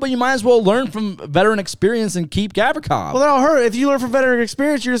have of- to, but you might as well learn from veteran experience and keep Gavrikov. Well, then I'll hurt. If you learn from veteran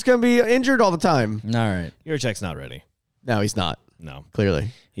experience, you're just going to be injured all the time. All right. Your check's not ready. No, he's not. No, Clearly.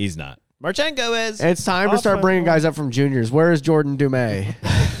 he's not. Marchenko is. It's time to start bringing guys up from juniors. Where is Jordan Dumais?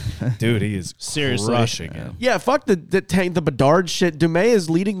 Dude, he is Seriously. crushing it. Yeah, fuck the Bedard shit. Dume is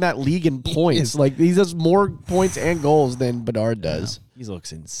leading that league in points. Like he does more points and goals than Bedard does. He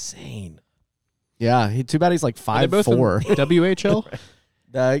looks insane. Yeah, too bad he's like Are they both in 5'4". WHL?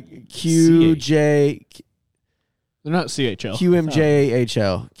 QJ They're not CHL.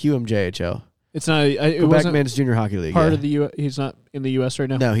 QMJHL. It's not. It Quebec wasn't Men's Junior Hockey League. part yeah. of the U. He's not in the U.S. right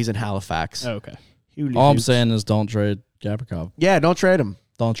now. No, he's in Halifax. Oh, okay. All I'm saying is don't trade Gavrikov. Yeah, don't trade him.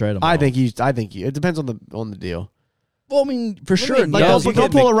 Don't trade him. I think it depends on the deal. Well, I mean, for sure. Like, yeah,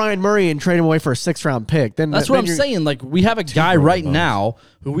 don't pull a Ryan Murray and trade him away for a 6th-round pick. Then that's what I'm saying. Like, we have a guy right now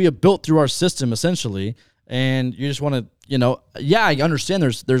who we have built through our system essentially, and you just want to, yeah, I understand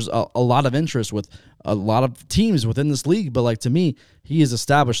there's a lot of interest with a lot of teams within this league, but like to me, he has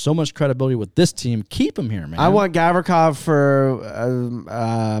established so much credibility with this team. Keep him here, man. I want Gavrikov for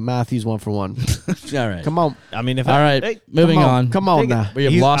Matthews 1-for-1. All right. Come on. I mean, All right. Moving on. Come on now. We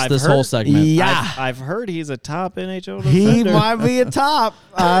have lost this whole segment. Yeah. I've heard he's a top NHL defender. He might be a top.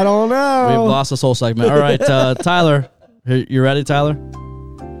 I don't know. We've lost this whole segment. All right, Tyler. You ready, Tyler?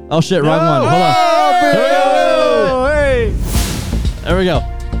 Oh, shit. Wrong one. Hold on. There we go.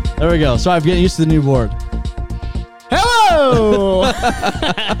 There we go. Sorry, I'm getting used to the new board. Hello.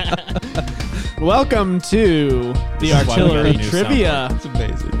 Welcome to the This is why we got a Artillery new Trivia. It's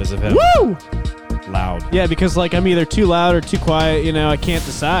amazing. Because of him. Woo! Loud. Yeah, because like I'm either too loud or too quiet. I can't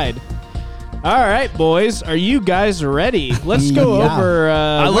decide. All right, boys, are you guys ready? Let's go Yeah. over.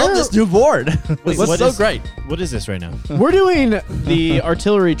 I love this new board. Wait, It's what so is- great. What is this right now? We're doing the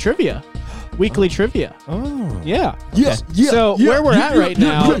Artillery Trivia, weekly trivia. Oh. Yeah. Yes. So where we're at right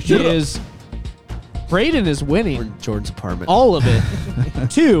now is Braden is We're winning in Jordan's apartment. all of it.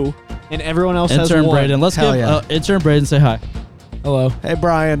 2, and everyone else has Intern 1. Braden. Let's Hell give yeah. Intern Braden say hi. Hello. Hey,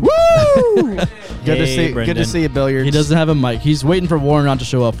 Brian. Woo! Good to Hey, see. Good Brendan. to see you, Billiards. He doesn't have a mic. He's waiting for Warren not to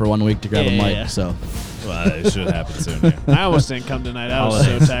show up for 1 week to grab a mic. Yeah. So Well, it should happen soon. Yeah. I almost didn't come tonight. I was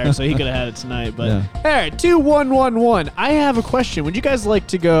so tired, so he could have had it tonight. But Yeah. all right, 2-1-1-1. I have a question. Would you guys like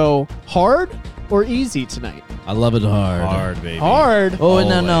to go hard or easy tonight? I love it hard. Hard, baby. Hard. Oh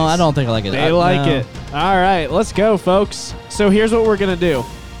no, I Always. don't think I like it. They like it. All right, let's go, folks. So here's what we're gonna do.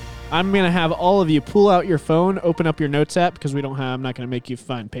 I'm gonna have all of you pull out your phone, open up your notes app because I'm not gonna make you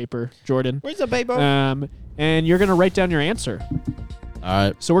find paper, Jordan. Where's the paper? And you're gonna write down your answer. All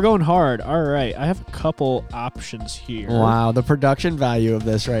right. So we're going hard. All right, I have a couple options here. Wow, the production value of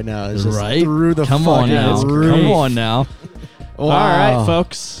this right now is just Right? through the Come on fucking now. roof. Come on now. Wow. All right,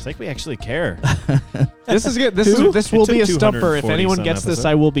 folks. It's like we actually care. This is good. This It will took be a stumper. If 240 anyone some gets this, episodes.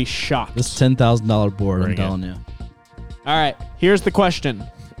 I will be shocked. This $10,000 board, Bring I'm it. telling you. All right, here's the question.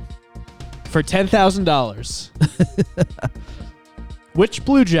 For $10,000, which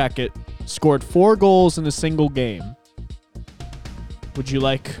Blue Jacket scored 4 goals in a single game? Would you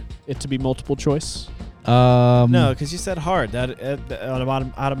like it to be multiple choice? No, because you said hard. That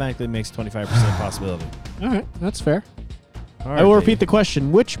automatically makes 25% possibility. All right, that's fair. Hard, I will baby. repeat the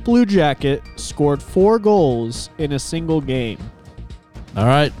question. Which Blue Jacket scored 4 goals in a single game? All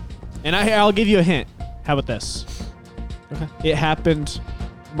right. And I'll give you a hint. How about this? Okay. It happened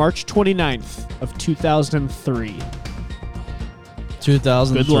March 29th of 2003.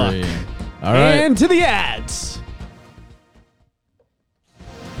 2003. Good luck. All right. And to the ads.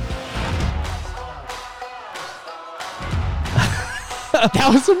 That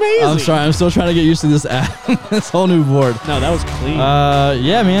was amazing. I'm sorry. I'm still trying to get used to this this whole new board. No, that was clean.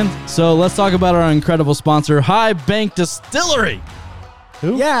 Yeah, man. So let's talk about our incredible sponsor, High Bank Distillery.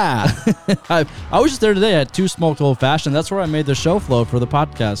 Yeah. I was just there today. I had 2 smoked old fashioned. That's where I made the show flow for the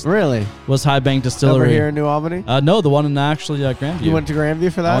podcast. Really? Was High Bank Distillery Over here in New Albany? No, the one in actually Grandview. You went to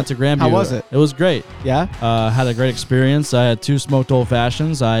Grandview for that? I went to Grandview. How was it? It was great. Yeah? Had a great experience. I had 2 smoked old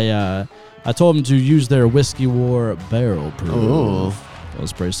fashions. I told them to use their Whiskey War barrel proof. Ooh. That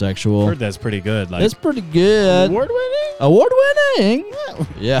was pretty sexual. Heard that's pretty good. Like, It's pretty good. award-winning? Award winning.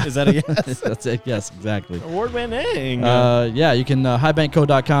 Yeah. Is that a yes? That's it. Yes, exactly. Award-winning. Yeah, you can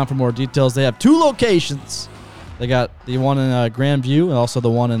highbankco.com for more details. They have 2 locations. They got the one in Grandview and also the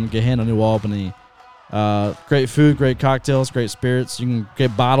one in Gahanna, New Albany. Great food, great cocktails, great spirits. You can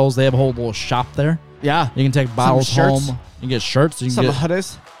get bottles. They have a whole little shop there. Yeah. You can take bottles shirts. home. You can get shirts. You can Some get.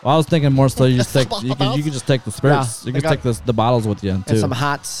 hoodies Well, I was thinking more so you just take you can just take the spirits. Yeah, You I can take the bottles with you and too. some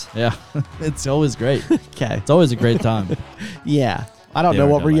hots. Yeah, it's always great. Okay. It's always a great time. Yeah. I don't They know are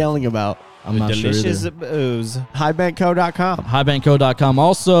what we're delightful. yelling about. I'm not sure Delicious either. booze. Highbankco.com. Highbankco.com.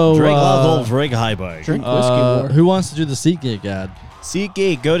 Also, Drink local, drink high bar. Drink Whiskey War. who wants to do the SeatGeek ad?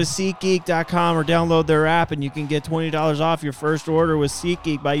 SeatGeek. Go to SeatGeek.com or download their app, and you can get $20 off your first order with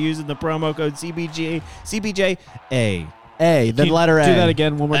SeatGeek by using the promo code CBJ. CBJA. A, then Can you letter A. Do that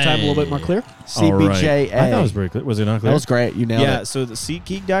again one more time, a little bit more clear. CBJA. I thought it was very clear. Was it not clear? That was great. You nailed Yeah, it. so the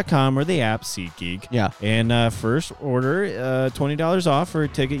SeatGeek.com or the app SeatGeek. Yeah. And first order $20 off for a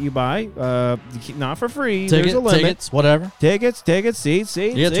ticket you buy. Not for free. There's Ticket, a limit. tickets, whatever. Tickets, seats.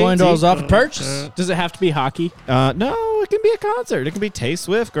 You get $20 off the purchase. Does it have to be hockey? No, it can be a concert. It can be Tay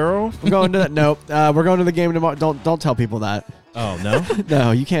Swift, girl. We're going to that. Nope. We're going to the game tomorrow. Don't tell people that. Oh, no?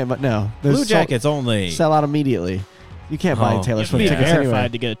 No, you can't. But no, Those Blue Jackets only. sell out immediately. You can't buy Oh. Taylor You have to Swift be tickets verified anyway.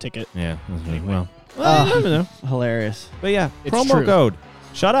 to get a ticket. Yeah. Well, you never know. Hilarious. But yeah, It's promo true. code.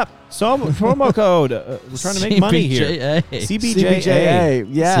 Shut up. Promo code. We're trying to make money here. CBJA. CBJA.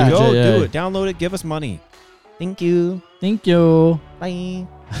 Yeah. CBJA. Go do it. Download it. Give us money. Thank you. Thank you. Bye.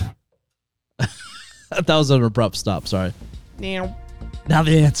 That was an abrupt stop. Sorry. Now. Now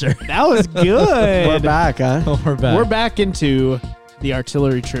the answer. That was good. We're back, huh? We're back. We're back into the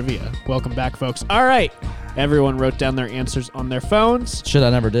artillery trivia. Welcome back, folks. All right. Everyone wrote down their answers on their phones. Shit, I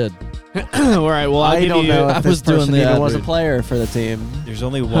never did. All right. Well, I'll I give don't you. know I if this was doing person the even ad was a read. player for the team. There's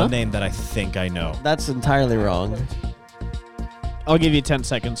only one name that I think I know. That's entirely wrong. I'll give you 10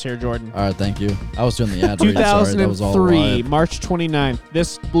 seconds here, Jordan. All right, thank you. I was doing the ad read. Sorry, that was all 2003, live. March 29th.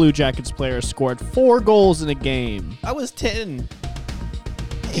 This Blue Jackets player scored 4 goals in a game. I was 10.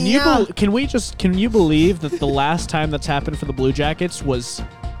 Can you believe that the last time that's happened for the Blue Jackets was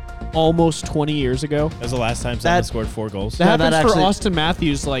almost 20 years ago? That was the last time someone scored 4 goals. That No, happens that for actually- Austin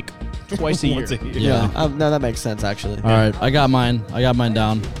Matthews like twice a year. Once a year. Yeah. No, that makes sense, actually. All right, I got mine. I got mine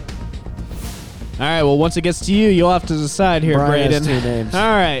down. All right, well, once it gets to you, you'll have to decide here, Brian has Braden. 2 names. All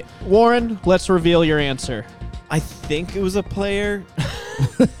right, Warren, let's reveal your answer. I think it was a player.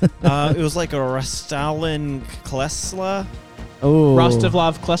 It was like a Rostalin Klesla. Oh.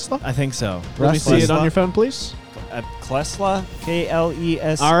 Rostovlav Klesla? I think so. Let me see it on Klesla? your phone, please. Klesla?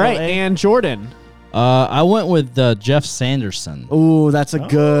 Klesla. All right, and Jordan. I went with Jeff Sanderson. Ooh, that's a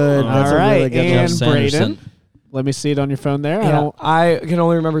good. That's All a really right, good and one. Jeff Sanderson. Braden. Let me see it on your phone there. Yeah, I can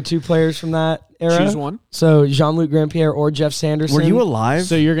only remember 2 players from that era. Choose one. So Jean-Luc Grandpierre or Jeff Sanderson. Were you alive?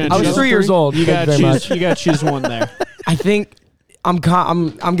 So you're gonna. I was choose 3 years old. You Thank gotta you very choose. much. You gotta choose one there. I think I'm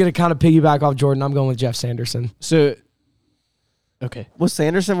gonna kind of piggyback off Jordan. I'm going with Jeff Sanderson. So, okay. Was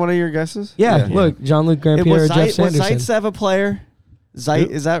Sanderson one of your guesses? Yeah, look, Jean-Luc It Grandpierre or was Jeff Sanderson. Zaitsev a player? Does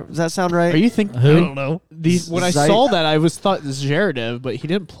that sound right? Are you thinking? Who? I don't know. When I Zait- saw that, I was thought Zverev, but he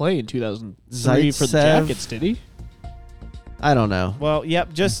didn't play in 2003 for the Zaitsev. Jackets, did he? I don't know. Well,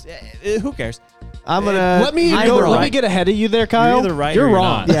 yep, just who cares? I'm gonna Let me I'm go. wrong. Let me get ahead of you there, Kyle. either right You're or you're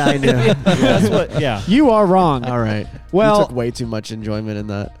wrong. not. Yeah, I knew. That's what, yeah. You are wrong. All right. Well- you took way too much enjoyment in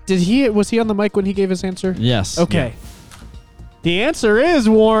that. Was he on the mic when he gave his answer? Yes. Okay. The answer is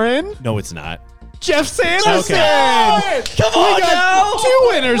Warren. No, it's not. Jeff Sanderson. Come We got 2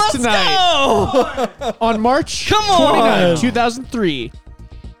 winners tonight. On March 29, 2003,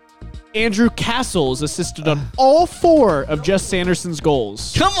 Andrew Castles assisted on all 4 of Jeff Sanderson's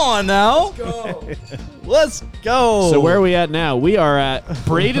goals. Come on now. Let's go. So where are we at now? We are at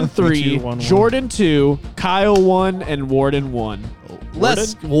Braden 3, 1-1. Jordan 2, Kyle 1, and Warden 1.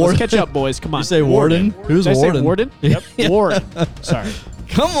 Let's Let's catch up, boys. Come on. You say Warden? Who's Did I Warden? say Warden? Yep. Warren. Sorry.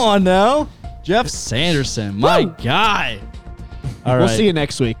 Come on now. Jeff Sanderson, my guy. All right. We'll see you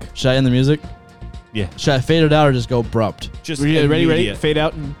next week. Should I end the music? Yeah. Should I fade it out or just go abrupt? Just Ready? immediate. Fade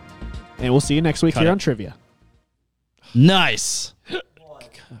out, and we'll see you next week Cut here it. on Trivia. Nice.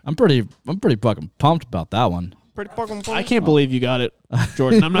 I'm pretty fucking pumped about that one. I can't believe you got it,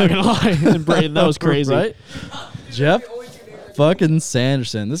 Jordan. I'm not gonna lie. And Braden, that was crazy. Right? Jeff fucking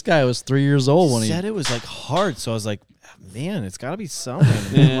Sanderson. This guy was 3 years old when he said it was like hard, so I was like, man, it's got to be someone.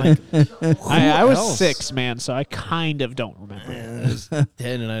 Yeah. Like, I was else? 6, man, so I kind of don't remember.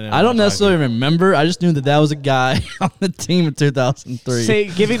 I don't necessarily remember. I just knew that was a guy on the team in 2003. Say,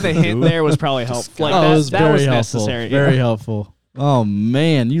 giving the hint there was probably helpful. Like, it was that very was helpful. necessary. Very helpful. Oh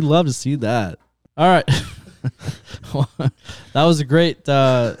man, you love to see that. All right, that was a great.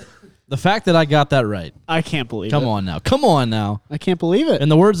 The fact that I got that right. I can't believe it. Come on now. I can't believe it. In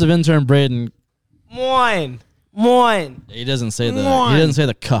the words of intern Braden, One. he doesn't say the. He doesn't say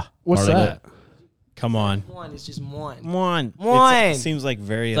the "k." What's part of that? it. Come on. One. It's just one. One. One. It seems like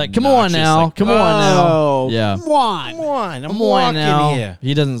very It's like, come on obnoxious, now, like, come on now. Oh, Yeah. One. Come on. I'm Come walking on now. here.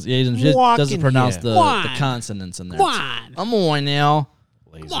 He doesn't. He doesn't Walking pronounce here. the One. consonants in there. One. Come on now.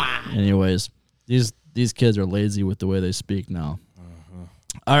 Lazy. Anyways, these kids are lazy with the way they speak now.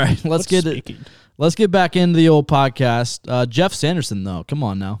 All right, let's get back into the old podcast. Jeff Sanderson, though. Come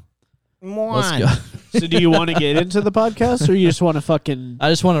on now. Let's go. So do you want to get into the podcast, or you just want to fucking? I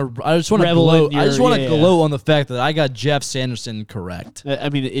just want to Revel gloat. in I just your- want to yeah. gloat on the fact that I got Jeff Sanderson correct. I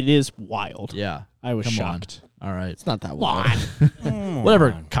mean, it is wild. Yeah. I was Come shocked. on. All right. It's not that wild.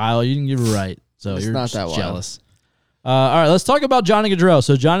 Whatever, Kyle. You can give it right. So It's you're not that wild. jealous. All right, let's talk about Johnny Gaudreau.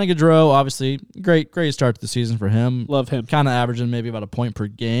 So Johnny Gaudreau, obviously, great start to the season for him. Love him. Kind of averaging maybe about a point per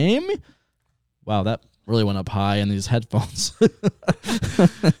game. Wow, that really went up high in these headphones.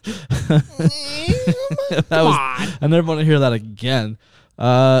 I never want to hear that again.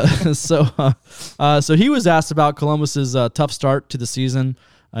 So he was asked about Columbus's tough start to the season,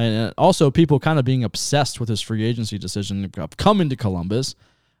 and also people kind of being obsessed with his free agency decision of coming to Columbus.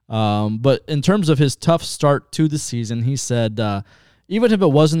 But in terms of his tough start to the season, he said, even if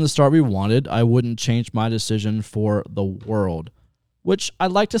it wasn't the start we wanted, I wouldn't change my decision for the world. Which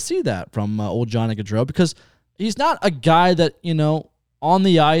I'd like to see that from old Johnny Gaudreau, because he's not a guy that, on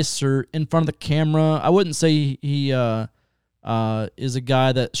the ice or in front of the camera, I wouldn't say he is a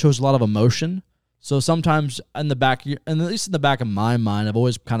guy that shows a lot of emotion. So sometimes in the back, and at least in the back of my mind, I've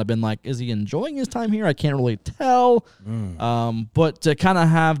always kind of been like, is he enjoying his time here? I can't really tell. But to kind of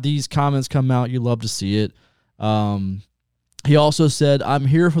have these comments come out, you love to see it. He also said, I'm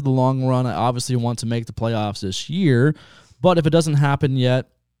here for the long run. I obviously want to make the playoffs this year. But if it doesn't happen yet,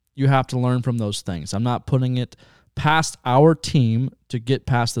 you have to learn from those things. I'm not putting it past our team to get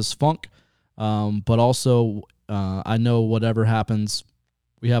past this funk. But also, I know whatever happens,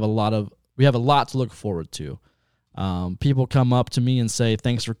 we have a lot to look forward to. People come up to me and say,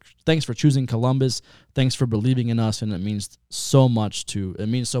 thanks for choosing Columbus. Thanks for believing in us. And it means so much to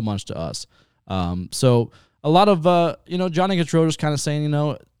us. So a lot of, Johnny Gaudreau just kind of saying, in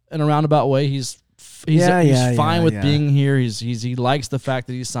a roundabout way, he's fine with being here. He likes the fact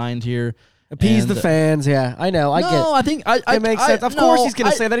that he signed here. Appease the fans. Yeah, I know. I think it makes sense. Of course he's going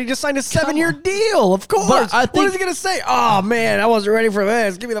to say that. He just signed a 7-year deal. Of course. But I think, what is he going to say? Oh, man, I wasn't ready for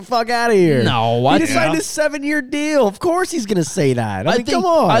this. Get me the fuck out of here. No. He just signed a 7-year deal. Of course he's going to say that. I mean, come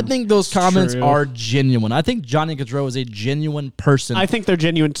on. I think those comments true. are genuine. I think Johnny Gaudreau is a genuine person. I think they're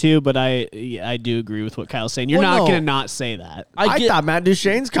genuine too, but I do agree with what Kyle's saying. You're Well, not no. going to not say that. I thought Matt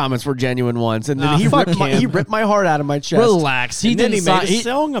Duchene's comments were genuine ones, and then fuck he ripped my heart out of my chest. Relax. He And then didn't he made sign. a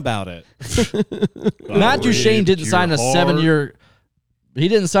song about it. Matt Duchene didn't sign a 7-year. He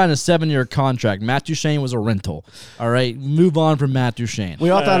didn't sign a 7-year contract. Matt Duchene was a rental. All right, move on from Matt Duchene. We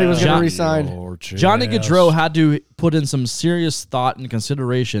all thought he was going to John- resign. Johnny Gaudreau had to put in some serious thought and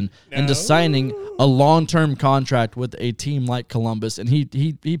consideration into signing a long-term contract with a team like Columbus, and he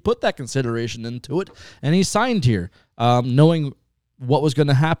put that consideration into it, and he signed here, knowing what was going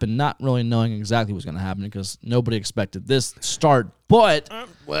to happen, not really knowing exactly what was going to happen because nobody expected this start. But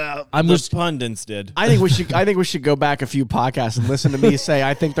The pundits did. I think we should go back a few podcasts and listen to me say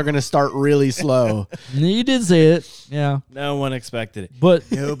I think they're going to start really slow. you did say it, yeah. No one expected it. But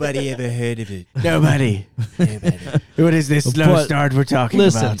Nobody ever heard of it. Nobody. What is this slow But start we're talking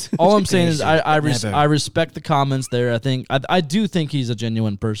listen, about? all I'm saying is I Never. respect the comments there. I do think he's a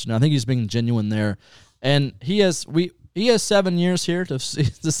genuine person. I think he's being genuine there, and he has 7 years here to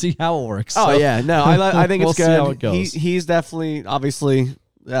see how it works. Oh So yeah, no, I think we'll it's see good. how it goes. He's definitely obviously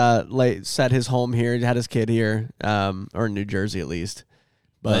set his home here, had his kid here, or in New Jersey at least,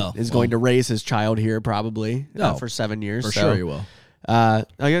 but is going to raise his child here probably for 7 years. for so, sure he will. I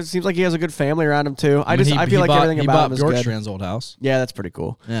guess it seems like he has a good family around him too. I mean, feel like everything he about bought him is good. Bjorkstrand's old house. Yeah, that's pretty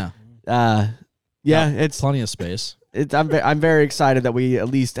cool. Yeah, It's plenty of space. I'm very excited that we at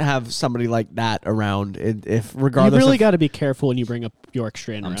least have somebody like that around. If You regardless, really of, got to be careful when you bring up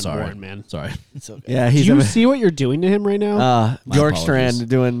Bjorkstrand I'm around sorry, Warren, man. Sorry. yeah, Do he's you a, see what you're doing to him right now? My Bjorkstrand apologies.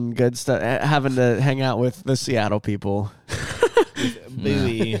 doing good stuff, having to hang out with the Seattle people.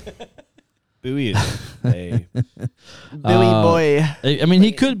 Bowie. Bowie is a Billy boy. I mean,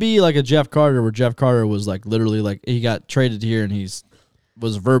 he could be like a Jeff Carter, where Jeff Carter was like literally like he got traded here and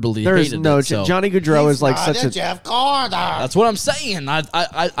was verbally There's hated. no it, so. Johnny Gaudreau is like such a Jeff Carter. That's what I'm saying.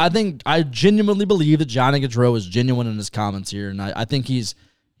 I think I genuinely believe that Johnny Gaudreau is genuine in his comments here, and I think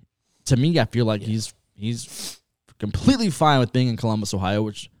to me, I feel like he's completely fine with being in Columbus, Ohio,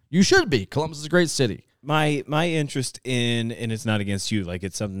 which you should be. Columbus is a great city. my interest in, and it's not against you, like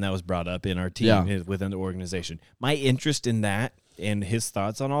it's something that was brought up in our team within the organization. My interest in that and his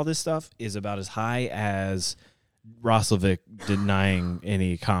thoughts on all this stuff is about as high as Roslovic denying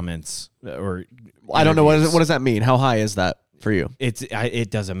any comments or I don't know what interviews. does that mean. How high is that for you?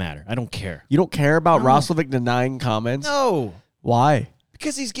 It doesn't matter. I don't care. You don't care about Roslovic denying comments? No, Why?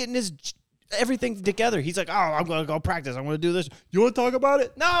 because he's getting his everything together. He's like, oh, I'm going to go practice. I'm going to do this. You want to talk about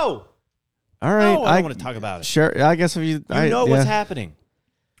it? No. All right, No, I don't want to talk about it. Sure, I guess if you You know what's happening.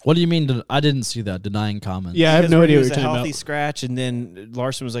 What do you mean? I didn't see that denying comments. Yeah, I have Because no when idea it what was you're a talking healthy about. scratch, and then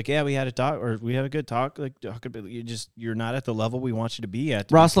Larson was like, "Yeah, we had a talk, or we had a good talk. Like, you're not at the level we want you to be at."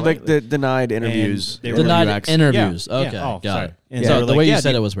 Roslovic denied interviews. they were Denied UX. interviews. Yeah, Okay, yeah. Oh, got sorry. it. And Yeah, they were the like, way you yeah, said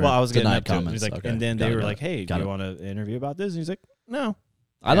dude- it was well, I was getting denied up to it. comments. He's like, Okay, and then got they it, were got like, it. "Hey, do Got you it. want to interview about this?" And he's like, "No."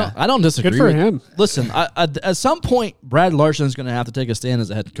 I don't disagree. Good for with- him. Listen, at some point, Brad Larson is going to have to take a stand as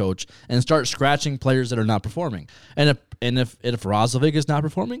a head coach and start scratching players that are not performing. And if Roslovic is not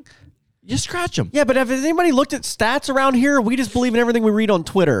performing, you scratch him. Yeah, but has anybody looked at stats around here? Or we just believe in everything we read on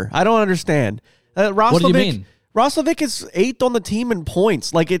Twitter. I don't understand. Roslovic, What do you mean? Roslovic is 8th on the team in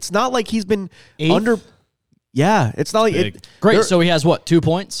points. Like, it's not like he's been 8th? under. Yeah, it's not like Big. it. Great. there- So he has what? 2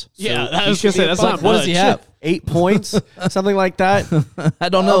 points? Yeah, So I he was should gonna say be that's above not What does he much. have? 8 points, something like that. I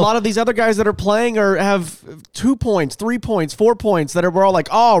don't A know. lot of these other guys that are playing have 2 points, 3 points, 4 points. We're all like,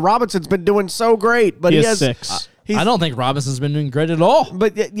 oh, Robinson's been doing so great, but He he has has 6. I don't think Robinson's been doing great at all.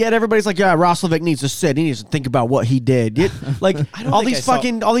 But yet everybody's like, yeah, Roslovic needs to sit. He needs to think about what he did. Like all think these I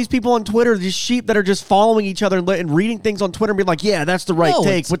saw- all these people on Twitter, these sheep that are just following each other and reading things on Twitter and being like, yeah, that's the right No,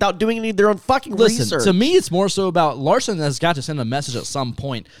 take it's- without doing any of their own fucking Listen, research. to me, it's more so about Larson has got to send a message at some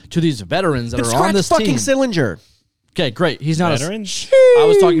point to these veterans that But are scratch on this fucking team. Cylinder. Okay, great. He's not Veterans? I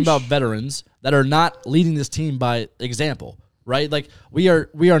was talking about veterans that are not leading this team by example, right? Like we are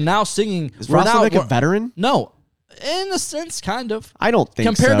now singing. Is we're now- Roslovic a veteran? No, in a sense, kind of. I don't think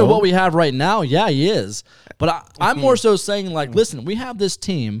Compared so. to what we have right now, yeah, he is. But I'm more so saying, like, listen, we have this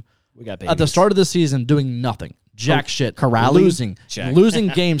team We got at the babies. start of the season doing nothing. Jack shit. Corrali? Losing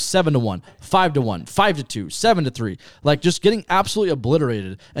games 7-1, 5-1, 5-2, 7-3. Like just getting absolutely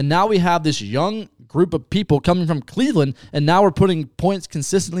obliterated. And now we have this young group of people coming from Cleveland, and now we're putting points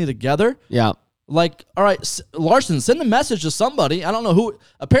consistently together. Yeah. Like, all right, Larson, send a message to somebody. I don't know who.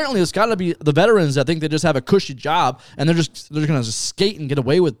 Apparently, it's got to be the veterans that think they just have a cushy job and they're going to just skate and get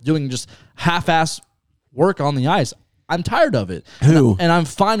away with doing just half-ass work on the ice. I'm tired of it. Who? And I'm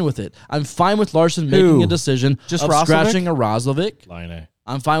fine with it. I'm fine with Larson making a decision Just of Roslovic? scratching a Roslovic. Line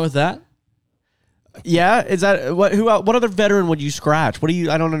I'm fine with that. Yeah, is that what other veteran would you scratch?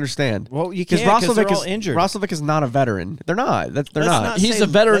 I don't understand. Well, you 'Cause can't 'cause they're all is injured. Roslovic is not a veteran. They're not. They're Let's not. He's say- a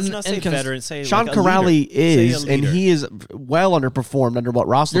veteran Let's not say and veteran. Say Sean like a Corrali leader. is, Say a and leader. he is well underperformed under what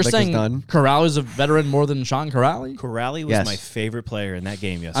You're Roslovic has saying done. Corrali's a veteran more than Sean Corrali? Corrali was Yes. my favorite player in that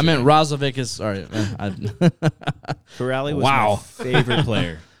game I yesterday. meant Roslovic is... All right. Corrali was Wow. my favorite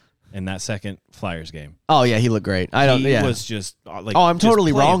player in that second Flyers game. Oh yeah, he looked great. I don't. He Yeah. was just like. Oh, I'm just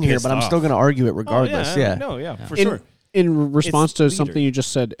totally playing wrong here, pissed but I'm off. still going to argue it Oh, regardless. yeah. No, yeah, for in, sure. In response to leader. something you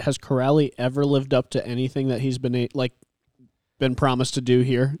just said, has Corrali ever lived up to anything that he's been been promised to do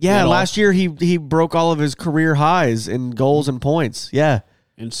here? Yeah, at all? last year he broke all of his career highs in goals and points. Yeah,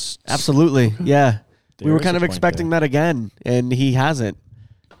 And absolutely. Yeah, we There were is kind a of point expecting there. that again, and he hasn't.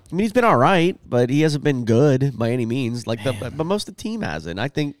 I mean, he's been all right, but he hasn't been good by any means. But most of the team hasn't. I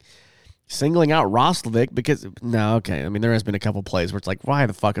think singling out Roslovic because I mean, there has been a couple plays where it's like, why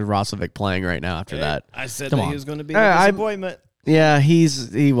the fuck is Roslovic playing right now after that? I said Come that on. he was going to be I- a disappointment. Yeah,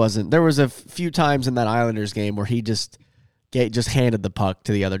 he wasn't. There was a few times in that Islanders game where he just handed the puck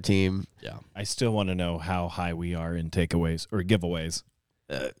to the other team. Yeah. I still want to know how high we are in takeaways or giveaways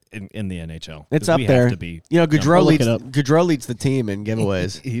in the NHL. It's 'Cause up we there. Have to be. You know, I'll look it up. Gaudreau leads the team in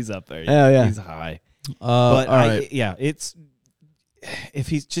giveaways. He's up there. Oh, yeah. He's high. But all right. yeah, it's if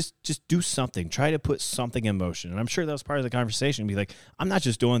he's just do something, try to put something in motion. And I'm sure that was part of the conversation. Be like, I'm not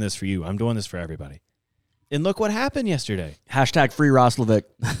just doing this for you. I'm doing this for everybody. And look what happened yesterday. Hashtag free Roslovic.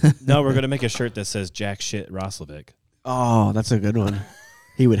 No, we're gonna make a shirt that says Jack shit Roslovic. Oh, that's a good one.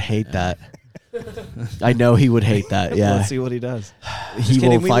 He would hate that. I know he would hate that. Yeah, Let's see what he does. he kidding,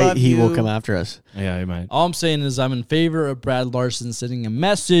 will we fight. love He will you. come after us. Yeah, he might. All I'm saying is I'm in favor of Brad Larson sending a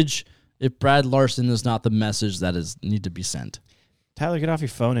message if Brad Larson is not the message that is need to be sent. Tyler, get off your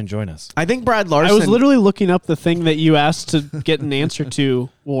phone and join us. I think Brad Larson. I was literally looking up the thing that you asked to get an answer to,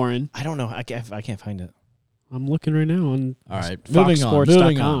 Warren. I don't know. I can't find it. I'm looking right now on All right, moving on.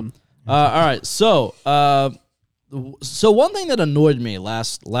 foxsports.com. All right, so one thing that annoyed me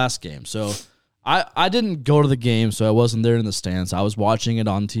last game. So I didn't go to the game, so I wasn't there in the stands. I was watching it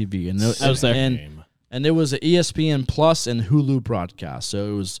on TV, and I was there. and it was an ESPN Plus and Hulu broadcast.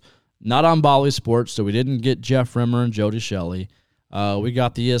 So it was not on Bally Sports, so we didn't get Jeff Rimmer and Jody Shelley. We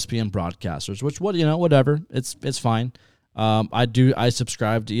got the ESPN broadcasters, which whatever, it's fine. I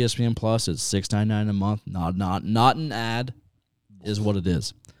subscribe to ESPN Plus. It's $6.99 a month. Not an ad, is what it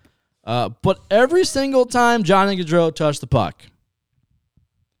is. But every single time Johnny Gaudreau touched the puck,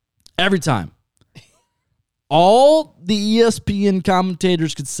 every time, all the ESPN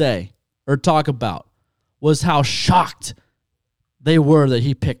commentators could say or talk about was how shocked they were that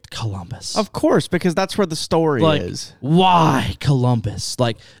he picked Columbus. Of course, because that's where the story Like, is. why Columbus?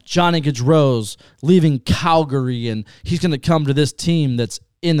 Like, Johnny Gaudreau's leaving Calgary, and he's going to come to this team that's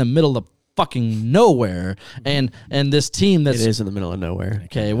in the middle of fucking nowhere, and this team that's... It is in the middle of nowhere.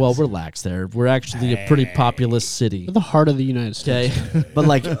 Okay, well, relax there. We're actually a pretty populous city. The heart of the United States.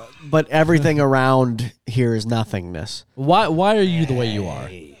 Okay? But everything around here is nothingness. Why are you the way you are?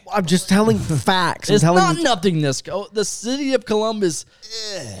 I'm just telling facts. I'm It's telling not you, nothingness. The city of Columbus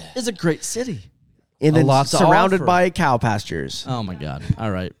is a great city. and a then lot to surrounded offer. by cow pastures. Oh my God!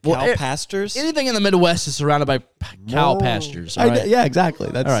 All right. Cow pastures? Anything in the Midwest is surrounded by cow pastures. All right. Yeah, exactly.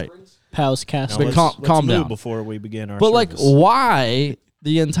 That's All right. Pals cast. But calm move down. before we begin our But like, service. why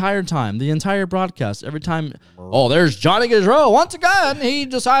the entire time, the entire broadcast, every time? Oh, there's Johnny Gaudreau once again. He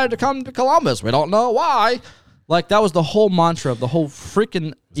decided to come to Columbus. We don't know why. Like, that was the whole mantra of the whole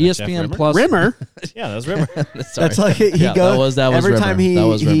freaking Jeff ESPN Rimmer? Plus. Rimmer. Yeah, that was Rimmer. Sorry. That's like he Yeah, goes that was every Rimmer. time he That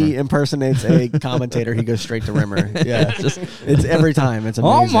was he Rimmer. impersonates a commentator, he goes straight to Rimmer. Yeah, it's every time. It's Oh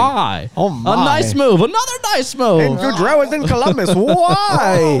amazing. my! Oh my! A nice move. Another nice move. And Gaudreau is in Columbus.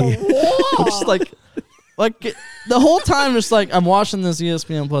 Why? Just like the whole time, just like I'm watching this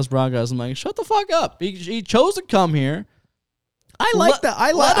ESPN Plus broadcast. I'm like, shut the fuck up. He chose to come here. I like that.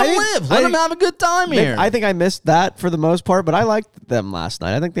 Let him live. Let him have a good time here. I think I missed that for the most part, but I liked them last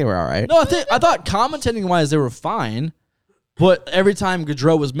night. I think they were all right. No, I thought commentating wise they were fine, but every time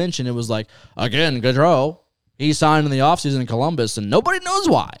Gaudreau was mentioned, it was like, again, Gaudreau, he signed in the offseason in Columbus, and nobody knows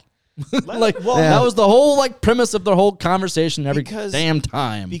why. That was the whole like premise of the whole conversation every damn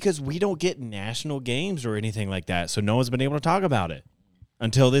time. Because we don't get national games or anything like that, so no one's been able to talk about it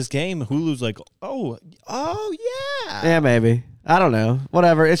until this game. Hulu's like, oh yeah. Yeah, maybe. I don't know.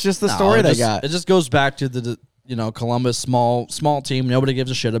 Whatever. It's just the story they got. It just goes back to the Columbus small team. Nobody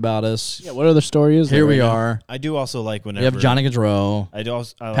gives a shit about us. Yeah, what other story is there? Here we right now? are. I do also like whenever We have Johnny Gaudreau,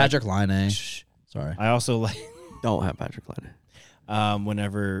 I Patrick Laine. Sorry. I also like Don't have Patrick Laine.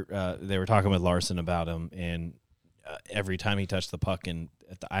 whenever they were talking with Larson about him, and every time he touched the puck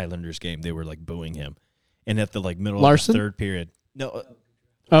at the Islanders game, they were like booing him. And at the like middle Larson? of the third period,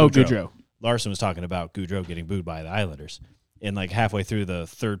 Gaudreau. Larson was talking about Gaudreau getting booed by the Islanders, and like halfway through the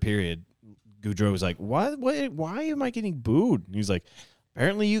third period, Gaudreau was like, "Why am I getting booed?" And he was like,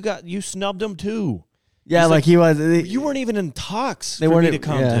 "Apparently you snubbed him too." Yeah, He's like he was. You weren't even in talks They for weren't me to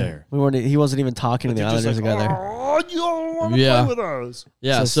come there. We weren't. He wasn't even talking to the They're just Islanders like, together. "Oh, you don't want to Yeah. play with us."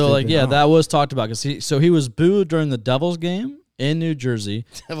 Yeah, So so stupid. that was talked about because he was booed during the Devils game in New Jersey,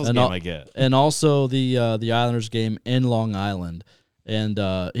 Devil's and game, al- I get. and also the Islanders game in Long Island, and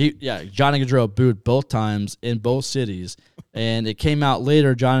Johnny Gaudreau booed both times in both cities, and it came out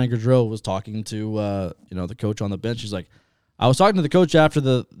later. Johnny Gaudreau was talking to the coach on the bench. He's like, I was talking to the coach after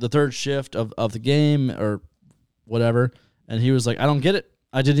the third shift of the game or whatever, and he was like, I don't get it.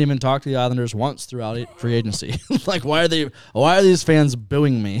 I didn't even talk to the Islanders once throughout free agency. Like, why are these fans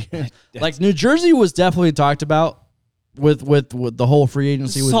booing me? Like, New Jersey was definitely talked about with the whole free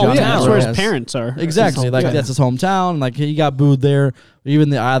agency with So, Johnny yeah, That's Gaudreau. where Yes. his parents are. Exactly. Like, that's his hometown. Like, he got booed there. Even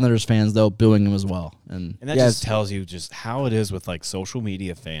the Islanders fans, though, booing him as well. And And that Yes. just tells you just how it is with like social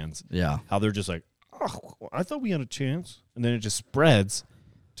media fans. yeah. How they're just like, "Oh, I thought we had a chance," and then it just spreads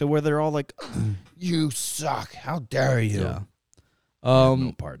to where they're all like, "You suck! How dare you?" Yeah. I have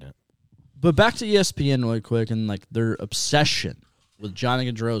no part in it. But back to ESPN really quick and like their obsession with Johnny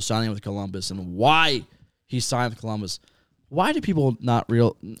Gaudreau signing with Columbus and why he signed with Columbus. Why do people not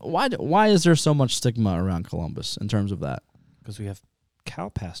why is there so much stigma around Columbus in terms of that? Because we have cow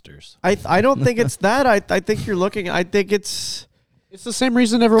pastors. I don't think it's that. I think you're looking. I think it's. It's the same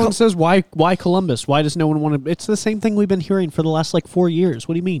reason everyone says, why Columbus? Why does no one want to? It's the same thing we've been hearing for the last 4 years.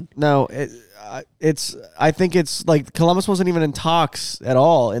 What do you mean? No, it's. I think it's like Columbus wasn't even in talks at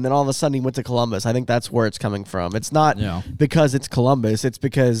all, and then all of a sudden he went to Columbus. I think that's where it's coming from. It's not because it's Columbus. It's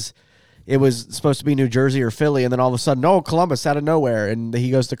because it was supposed to be New Jersey or Philly, and then all of a sudden, no, Columbus out of nowhere, and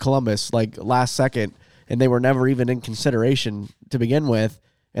he goes to Columbus like last second, and they were never even in consideration to begin with,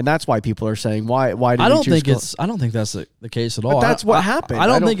 and that's why people are saying why did I don't choose think I don't think that's the case at all. that's what happened. I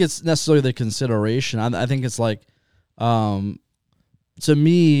don't think it's necessarily the consideration. I think it's like, to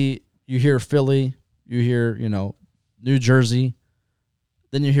me, you hear Philly, you hear New Jersey,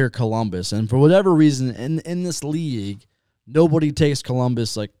 then you hear Columbus, and for whatever reason, in this league, nobody takes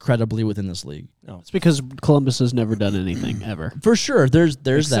Columbus credibly within this league. It's because Columbus has never done anything ever. For sure, there's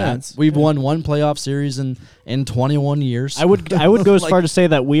that. sense. We've won one playoff series in 21 years. I would go as far to say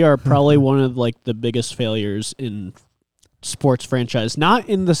that we are probably one of the biggest failures in sports franchise. Not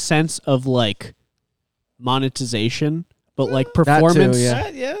in the sense of monetization, but performance.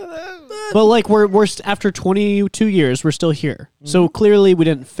 That too, yeah. But like after 22 years, we're still here. So clearly we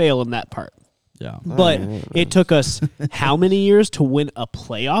didn't fail in that part. Yeah. But it took us how many years to win a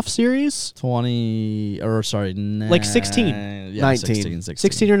playoff series? 16. Like 16. Yeah, 19.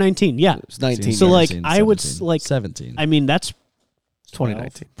 16 or 19. Yeah. It's 19. So like 17, I would 17. like 17. I mean that's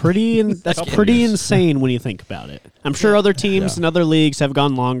 2019. that's pretty insane when you think about it. I'm sure other teams and other leagues have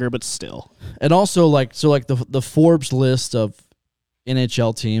gone longer, but still. And also the Forbes list of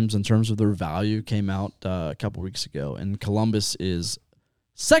NHL teams in terms of their value came out a couple weeks ago, and Columbus is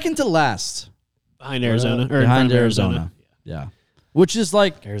second to last Behind Arizona. Or in front behind of Arizona. Yeah. Which is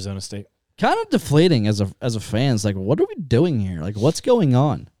like Arizona State. kind of deflating as a fan. It's like, what are we doing here? Like, what's going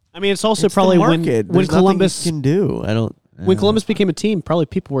on? I mean, it's also It's probably the when market. There's nothing Columbus you can do. I don't. when Columbus became a team, probably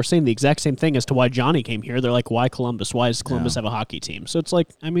people were saying the exact same thing as to why Johnny came here. They're like, why Columbus? Why does Columbus have a hockey team? So it's like,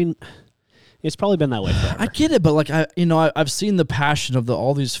 I mean, it's probably been that way forever. I get it, but like I've seen the passion of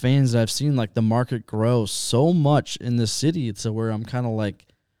all these fans. I've seen like the market grow so much in this city to where I'm kind of like,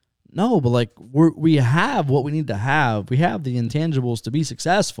 no, but like we have what we need to have. We have the intangibles to be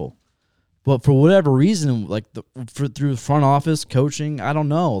successful, but for whatever reason, like through front office coaching, I don't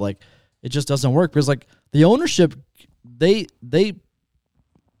know, like it just doesn't work because like the ownership, they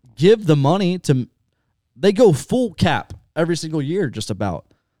give the money to, they go full cap every single year, just about.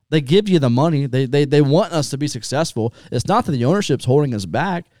 They give you the money. They want us to be successful. It's not that the ownership's holding us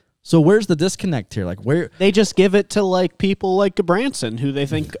back. So where's the disconnect here? Like where They just give it to like people like Branson, who they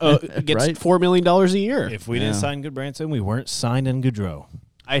think gets Right. $4 million a year. If we didn't sign Goodbranson, we weren't signed in Goudreau.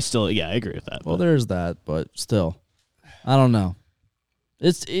 I agree with that. Well, there's that, but still, I don't know.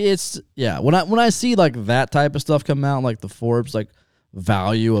 It's yeah. When I see like that type of stuff come out, like the Forbes like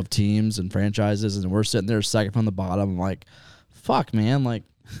value of teams and franchises, and we're sitting there second from the bottom, I'm like, fuck, man, like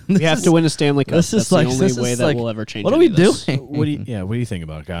we have to win a Stanley Cup. This is That's like the only this way is that like, we'll ever change. what are we any of this. doing? What do you think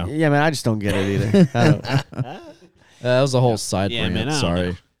about it, Kyle? Yeah, man, I just don't get it either. I don't. That was a whole side Yeah, rant. man, I don't Sorry,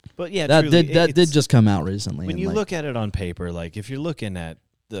 know. But yeah, that truly, did it's- just come out recently. when and, you like, look at it on paper, like if you're looking at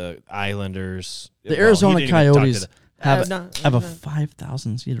the Islanders, the Arizona Coyotes have a a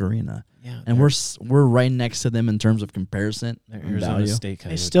 5,000 seat arena, yeah, and we're right next to them in terms of comparison and Arizona value. State They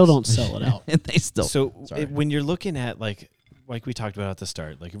Coyotes. still don't sell it out. And they still So Sorry. when you're looking at like we talked about at the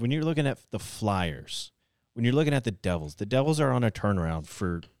start, like when you're looking at the Flyers, when you're looking at the Devils are on a turnaround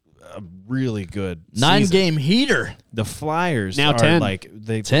for a really good 9-game heater, The Flyers Now are 10. like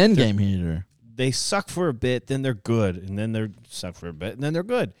they 10-game heater. They suck for a bit, then they're good, and then they're suck for a bit, and then they're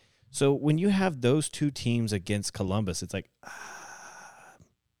good. So when you have those two teams against Columbus, it's like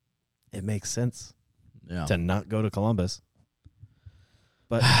it makes sense Yeah, to not go to Columbus.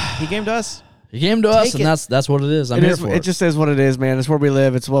 But he came to us. he came to us, Take and it. that's what it is. I'm It here is. for It just is what it is, man. It's where we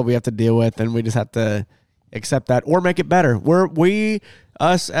live. It's what we have to deal with, and we just have to accept that or make it better.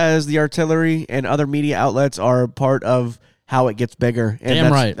 Us as the Artillery and other media outlets are part of how it gets bigger. And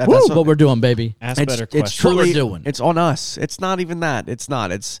Damn right. That's what we're doing, baby. Ask it's, better it's questions. what we're truly doing. It's on us. It's not even that. It's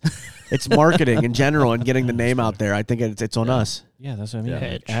not. It's marketing in general and getting the name out there. I think it's on us. Yeah, that's what I mean.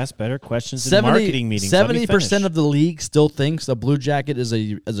 Yeah. Ask better questions in marketing meetings. 70% of the league still thinks the Blue Jacket is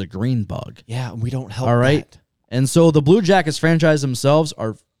a green bug. yeah, and we don't help. All right, that. and so the Blue Jackets franchise themselves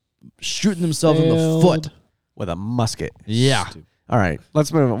are shooting themselves in the foot. With a musket. Yeah, All right.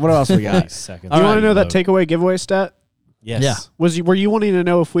 Let's move on. What else we got? Seconds. Do you want to know that Load. takeaway giveaway stat? Yes. Yeah. Were you wanting to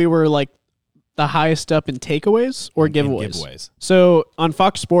know if we were like the highest up in takeaways or In giveaways? So on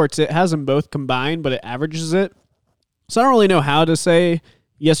Fox Sports, it has them both combined, but it averages it. So I don't really know how to say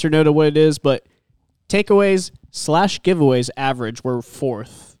yes or no to what it is, but takeaways / giveaways average were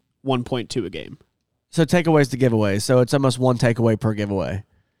fourth, 1.2 a game. So takeaways to giveaways. So it's almost one takeaway per giveaway.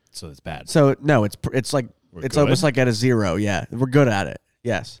 So it's bad. So no, it's like We're it's good? almost like at a 0. Yeah, we're good at it.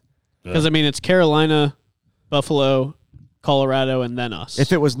 Yes. Because, I mean, it's Carolina, Buffalo, Colorado, and then us.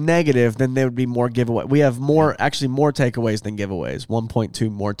 If it was negative, then there would be more giveaway. We have more takeaways than giveaways. 1.2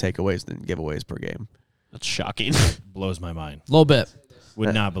 more takeaways than giveaways per game. That's shocking. Blows my mind. a little bit.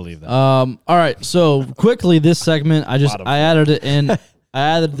 Would not believe that. All right, so quickly this segment, Bottom. I added it in. I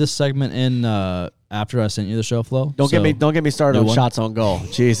added this segment in after I sent you the show flow. Don't get me started new on one? shots on goal.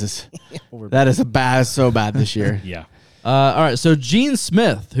 Jesus, that is so bad this year. yeah. All right, so Gene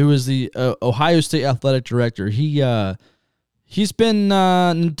Smith, who is the Ohio State athletic director, he's been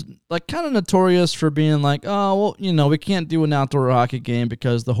like kind of notorious for being like, oh well, we can't do an outdoor hockey game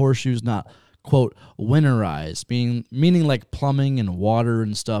because the horseshoe's not quote winterized, meaning like plumbing and water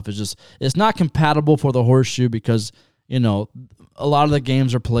and stuff is just it's not compatible for the horseshoe because a lot of the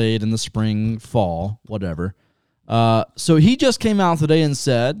games are played in the spring, fall, whatever. So he just came out today and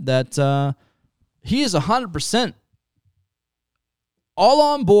said that he is 100% all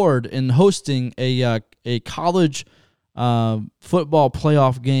on board in hosting a college football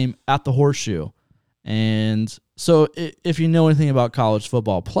playoff game at the Horseshoe. And so if you know anything about college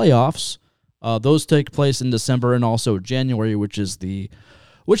football playoffs, those take place in December and also January, which is the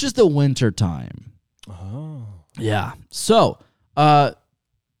winter time. Oh. Yeah. So,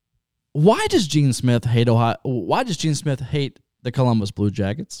 why does Gene Smith hate Ohio? Why does Gene Smith hate the Columbus Blue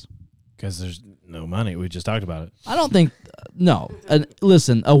Jackets? Because there's no money. We just talked about it. I don't think. No.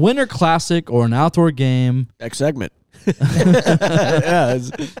 Listen, a winter classic or an outdoor game. Next segment. Yeah,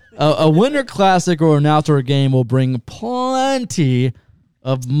 A winter classic or an outdoor game will bring plenty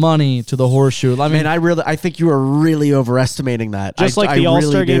of money to the Horseshoe. I mean, I think you are really overestimating that. Just like the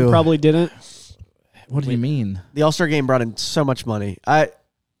All-Star game probably didn't. what do you mean? The All-Star game brought in so much money.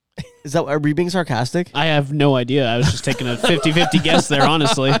 Are we being sarcastic? I have no idea. I was just taking a 50-50 guess there,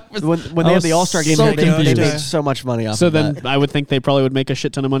 honestly. When they have the All-Star game, so they confused. made so much money off So of then that. I would think they probably would make a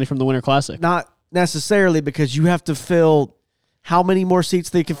shit ton of money from the Winter Classic. Not necessarily, because you have to fill how many more seats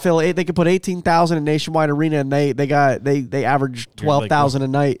they can fill. They could put 18,000 in Nationwide Arena, and they average 12,000 a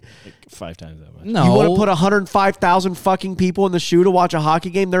night. Like 5 times that much. No. You want to put 105,000 fucking people in the shoe to watch a hockey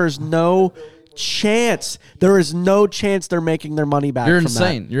game? There is no chance. There is no chance they're making their money back. You're from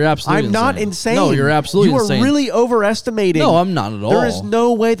insane. That. You're absolutely I'm not insane. No, you're absolutely insane. You are really overestimating. No, I'm not at all. There is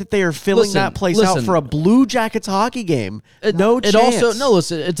no way that they are filling Listen, that place out listen. for a Blue Jackets hockey game. No It chance. also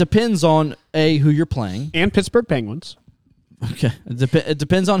listen. It depends on who you're playing. And Pittsburgh Penguins. Okay, it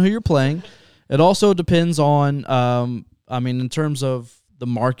depends on who you're playing. It also depends on, in terms of the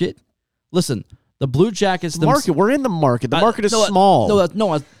market. Listen, the Blue Jackets. Market. We're in the market. The market is no, small.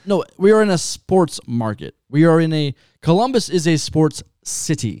 No. We are in a sports market. Columbus is a sports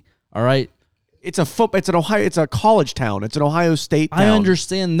city. All right. It's a college town. It's an Ohio State town. I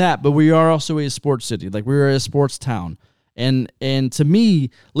understand that, but we are also a sports city. Like, we are a sports town. And to me,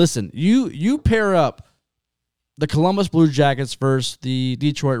 listen, you pair up the Columbus Blue Jackets versus the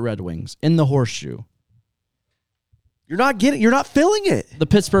Detroit Red Wings in the Horseshoe. You're not filling it. The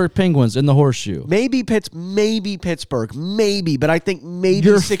Pittsburgh Penguins in the Horseshoe. Maybe Pittsburgh, maybe, but I think maybe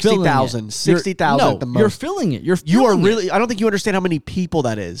You're 60,000. 60,000 at the most. You're filling it. You are really. I don't think you understand how many people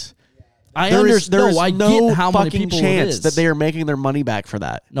that is. I There is understand. I no get how many fucking people chance it is. that they are making their money back for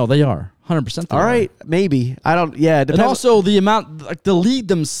that. No, they are 100%. All right, maybe. I don't. Yeah, it And depends. also the amount, like the league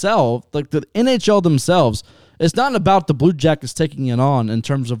themselves, like the NHL themselves, it's not about the Blue Jackets taking it on in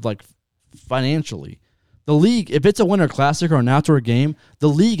terms of like financially. The league, if it's a winter classic or an outdoor game, the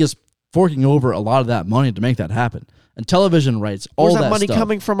league is forking over a lot of that money to make that happen. And television rights, all Where's that that money stuff.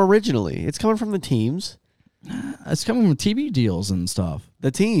 coming from originally? It's coming from the teams. It's coming from TV deals and stuff.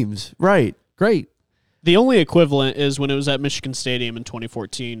 The teams, right? Great. The only equivalent is when it was at Michigan Stadium in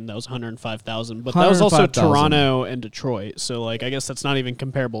 2014. That was 105,000. But that was also 105,000. Toronto and Detroit. So, I guess that's not even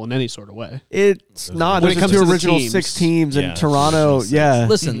comparable in any sort of way. It's not. When There's it comes the to the original teams. 6 teams in Yeah, Toronto. original Yeah.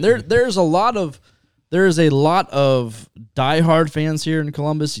 Listen, there's a lot of diehard fans here in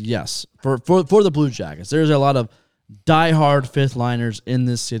Columbus. Yes, for the Blue Jackets, there's a lot of diehard fifth liners in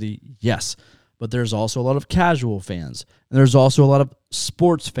this city. Yes, but there's also a lot of casual fans, and there's also a lot of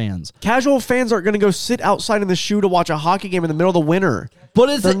sports fans. Casual fans aren't going to go sit outside in the shoe to watch a hockey game in the middle of the winter.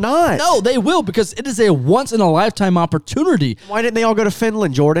 But They're not. No, they will, because it is a once in a lifetime opportunity. Why didn't they all go to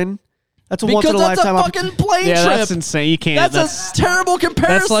Finland, Jordan? That's a Because once in a that's a lifetime fucking plane Yeah, trip. that's insane. You can't. That's a terrible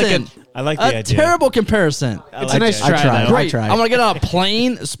comparison. like I like the a idea. terrible comparison. It's a nice I try, tried. though. I Great. tried. I'm gonna get on a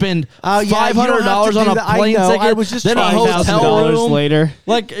plane, spend Oh, yeah, you don't have $500 to on do a that. I plane know. ticket. I was just then a trying hotel $5,000 room. later.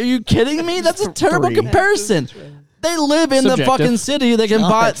 Like, are you kidding me? That's a terrible free. comparison. They live in the Subjective. fucking city. They can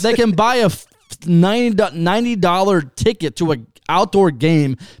buy. They can buy a $90 ticket to an outdoor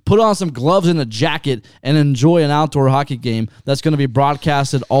game, put on some gloves and a jacket, and enjoy an outdoor hockey game that's going to be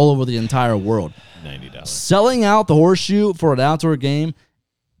broadcasted all over the entire world. $90. Selling out the Horseshoe for an outdoor game,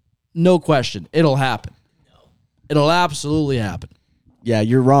 no question, it'll happen. It'll absolutely happen. Yeah,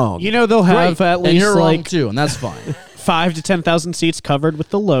 you're wrong. They'll have Great. at And least you're wrong like too, and that's fine. 5,000 to 10,000 seats covered with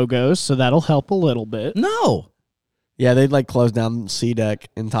the logos, so that'll help a little bit. No, Yeah, they'd like close down C deck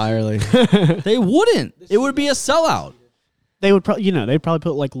entirely. they wouldn't. It would be a sellout. They would probably, they'd probably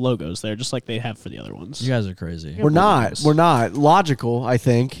put like logos there, just like they have for the other ones. You guys are crazy. We're not. Logical, I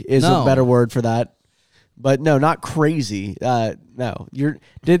think, is No. a better word for that. But no, not crazy. No,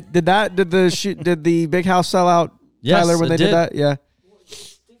 did the big house sell out, Yes, Tyler, when it they did. did that? Yeah.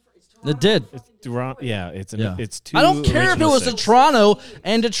 It did. Yeah, it's Yeah. it's two. I don't care if it original was six. Toronto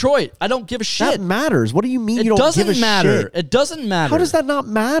and Detroit. I don't give a That shit. matters. What do you mean It you don't doesn't give a matter. shit? It doesn't matter. How does that not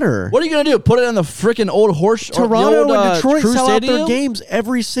matter? What are you gonna do? Put it on the freaking old horse? or the Toronto old, and Detroit Crew sell out their Stadium? games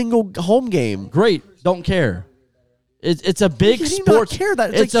every single home game. Great. Don't care. It's a big How do you not sports. care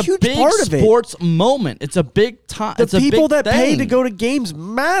that? It's a huge big part of it. sports moment. It's a big time. The it's a people big that pay thing. to go to games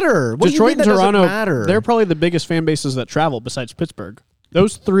matter. What do you Detroit mean and that doesn't Toronto, matter? they're probably the biggest fan bases that travel besides Pittsburgh.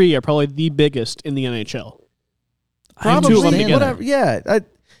 Those three are probably the biggest in the NHL. Probably, two of them together. whatever. Yeah,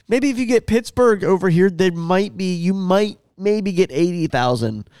 maybe if you get Pittsburgh over here, you might maybe get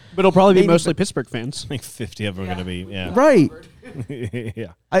 80,000. But it'll probably be Maybe- mostly Pittsburgh fans. Like 50 of them are going to be, yeah. Right.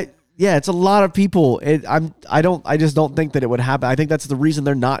 Yeah. It's a lot of people. I just don't think that it would happen. I think that's the reason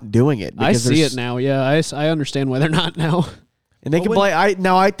they're not doing it. I because see there's- it now. Yeah, I understand why they're not now. And they can blame.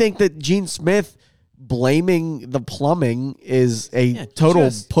 I think that Gene Smith blaming the plumbing is a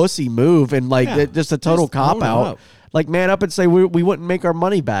total pussy move and just a total just own cop out. up. Like, man up and say we wouldn't make our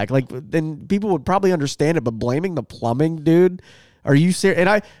money back. Like, then people would probably understand it. But blaming the plumbing, dude. Are you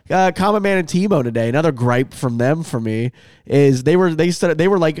serious? And Common Man and T-Bone today, another gripe from them for me is they were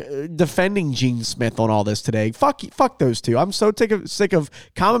like defending Gene Smith on all this today. Fuck those two. I'm so sick of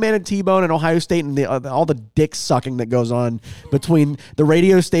Common Man and T-Bone and Ohio State and all the dick sucking that goes on between the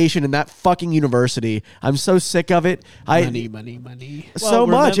radio station and that fucking university. I'm so sick of it. Money. So Well,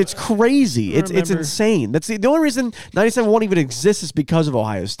 much. remember- It's crazy. It's remember- insane. That's the only reason 97 won't even exist is because of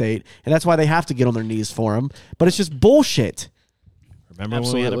Ohio State, and that's why they have to get on their knees for them. But it's just bullshit. Remember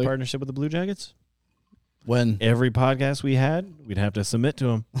when we had a Absolutely. partnership with the Blue Jackets? when Every podcast we had, we'd have to submit to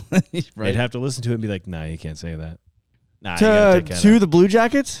them. right. They'd have to listen to it and be like, nah, you can't say that. Nah, you gotta take that To out. the Blue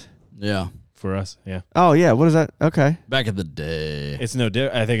Jackets? Yeah, For us, yeah. Oh yeah. What is that? Okay. back in the day. It's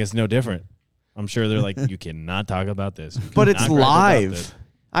I think it's no different. I'm sure they're like, you cannot talk about this. You But it's cannot gripe about live. this."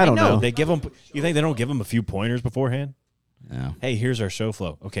 I don't know. They give them. You think they don't give them a few pointers beforehand? Yeah. Hey, here's our show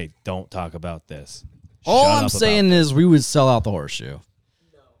flow. Okay, don't talk about this. All Shut I'm up saying about is we would sell out the horseshoe.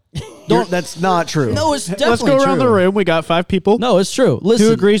 That's not true. No, it's definitely Let's go around true. the room. We got 5 people. No, it's true. Listen,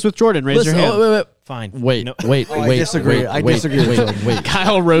 Who agrees with Jordan? Raise listen, your hand. wait. Fine. Wait, No. wait, I wait. disagree. Wait, I wait, disagree with Wait, wait.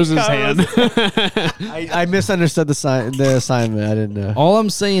 Kyle Rose's hand. I misunderstood the assignment. I didn't know. All I'm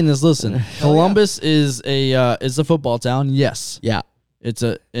saying is, listen, Columbus is a football town. Yes, Yeah. it's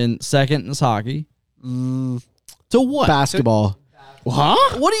in second is hockey. To what? Basketball. Huh?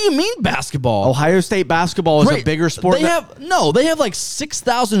 What do you mean basketball? Ohio State basketball is a Great. bigger sport. They have like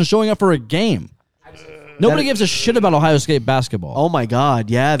 6,000 showing up for a game. Nobody gives a shit about Ohio State basketball. Oh my God.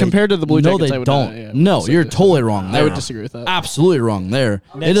 Yeah. they- Compared to the Blue no, Jackets, they I would don't. yeah, No, so- you're totally wrong I there. would disagree with that. Absolutely wrong there.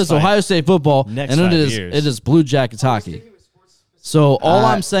 Next It is five- Ohio State football, next and 5 it years. is Blue Jackets hockey. So all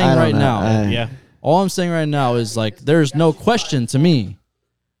I'm saying I don't right know. now, Yeah. all I'm saying right now is like there's no question to me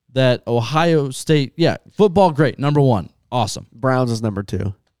that Ohio State, football great, number 1, awesome. Browns is number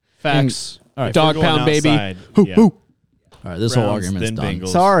 2. Facts. All right, Dog We're going pound, baby. outside, Hoo, yeah. hoo. All right, this whole Browns, argument's then done. Bengals.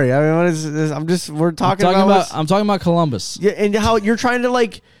 Sorry. I mean, what is this? We're talking about what's- I'm talking about Columbus. Yeah, and how you're trying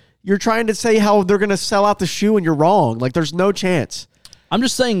to say how they're going to sell out the shoe and you're wrong. Like there's no chance. I'm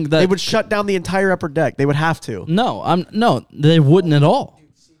just saying that They would shut down the entire upper deck. They would have to. No, they wouldn't at all.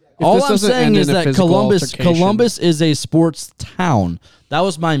 All this I'm doesn't saying end is in a that physical altercation- Columbus is a sports town. That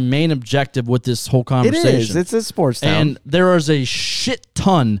was my main objective with this whole It conversation. is. It's a sports town. And there is a shit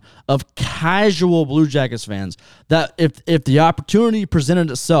ton of casual Blue Jackets fans that if the opportunity presented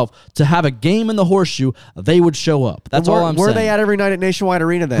itself to have a game in the Horseshoe, they would show up. That's all I'm where saying. are they at every night at Nationwide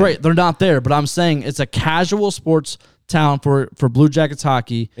Arena then? Great, they're not there, but I'm saying it's a casual sports town for Blue Jackets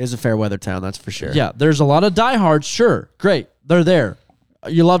hockey. It is a fair weather town, that's for sure. Yeah, there's a lot of diehards. Sure, great, they're there.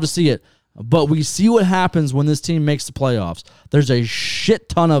 You love to see it, but we see what happens when this team makes the playoffs. There's a shit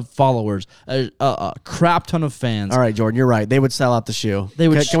ton of followers, a crap ton of fans. All right, Jordan, you're right. They would sell out the shoe. They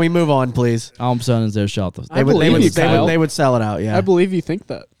would Can we move on, please? All I'm saying is they're shot. They would. They believe would, you, they Kyle. would. They would sell it out. Yeah, I believe you think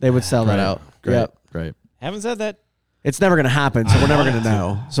that. they would sell that out. Great, Yep. great. Haven't said that. It's never going to happen, so we're never going to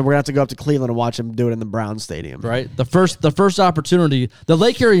know. So we're going to have to go up to Cleveland and watch them do it in the Brown Stadium. Right, the first opportunity, the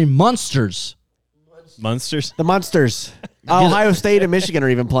Lake Erie Monsters. Munsters. The Munsters. Ohio State and Michigan are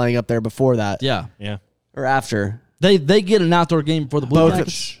even playing up there before that. Yeah, Yeah. Or after. they get an outdoor game for the Blue Both-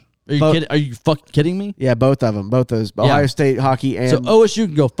 Jackets. Are you both- kidding? Are you fucking kidding me? Yeah, both of them. Both those. Ohio State hockey and So OSU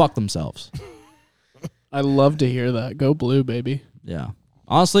can go fuck themselves. I love to hear that. Go Blue, baby. Yeah,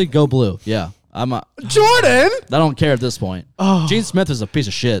 honestly, go Blue. Yeah, Jordan. I don't care at this point. Gene Smith is a piece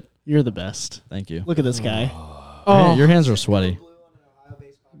of shit. You're the best. Thank you. Look at this guy. Hey, your hands are sweaty.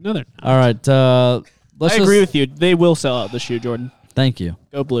 No, they're not. All right, let's I agree with you. They will sell out the shoe, Jordan. Thank you.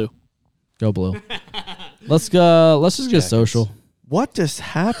 Go Blue. Go Blue. Let's go. Let's just get social. What just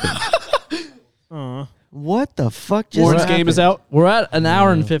happened? What the fuck just Warren's happened? game is out. We're at an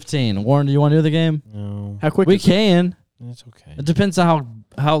hour and 15. Warren, do you want to do the game? No, How quick We is it? can. it's okay. It depends on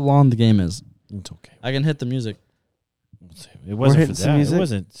how long the game is. It's okay. I can hit the music. We'll save it. It wasn't hitting for some that. music? It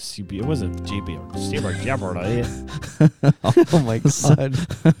wasn't CB. It wasn't GB or Jeopardy. Oh my god.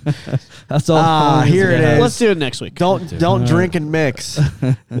 That's all. Ah, here it is. Let's do it next week. Don't drink and mix.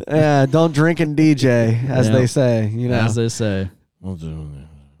 Don't drink and DJ, as Yeah. they say. You know. As they say. We'll do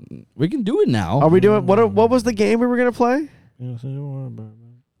We can do it now. Are we doing what was the game we were gonna play?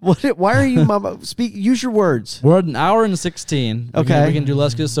 Why are you mama use your words. We're at an hour and 16. Okay. We can do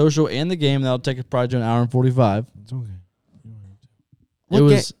Let's Get Social and the game. That'll take us probably to an hour and 45. It's okay.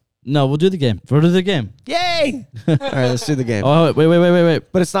 What No, we'll do the game. We'll do the game. Yay! All right, let's do the game. Oh, wait.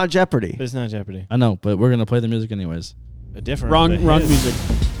 But it's not Jeopardy. But it's not Jeopardy. I know, but we're going to play the music anyways. A different. Wrong but it is. music.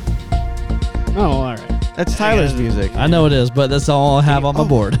 Oh, all right. That's Tyler's music. I know it is, but that's all I have on my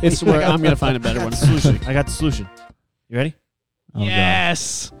board. It's where I'm gonna find a better one. Solution. I got the solution. You ready? Oh,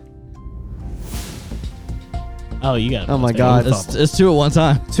 Yes. Oh, you got it. Oh my God. God. It's two at one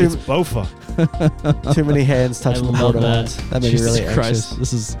time. Too Bofa. too many hands touching the love board at that. once. That made me Jesus really Christ.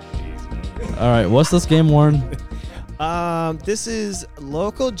 anxious. This is... All right, what's this game, Warren? This is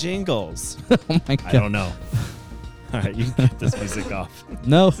local jingles. Oh, my God. I don't know. All right, you can get this music off.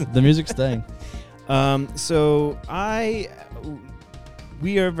 No, the music's staying. So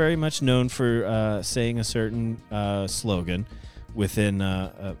we are very much known for saying a certain slogan within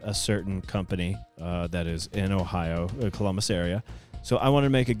a certain company that is in Ohio, Columbus area. So I want to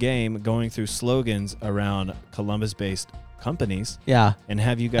make a game going through slogans around Columbus-based companies Yeah. and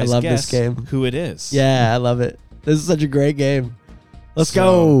have you guys love this guess game. who it is. Yeah, I love it. This is such a great game. Let's So-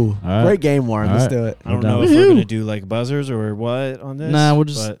 go. All right. Great game, Warren. All Let's right. do it. I don't We're know done. if we're going to do like buzzers or what on this. Nah, we'll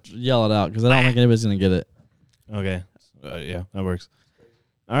just but- yell it out because I don't think anybody's going to get it. Okay. Yeah, that works.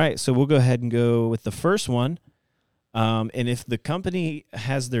 All right, so we'll go ahead and go with the first one. And if the company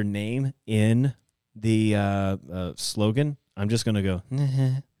has their name in the slogan, I'm just going to go,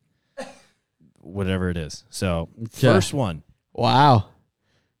 whatever it is. So, first one, Wow.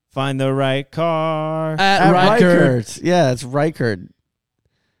 find the right car. At Riker. Yeah, it's Riker.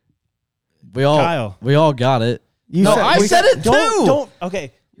 We all got it. You No, I said it too. Don't,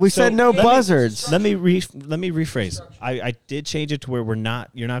 okay. We So said no let me- buzzards. Let me rephrase. I did change it to where you're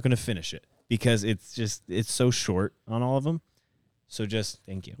not going to finish it because it's so short on all of them. So just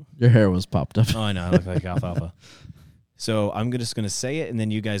thank you. Your hair was popped up. Oh, I know. I look like alfalfa. So I'm just going to say it, and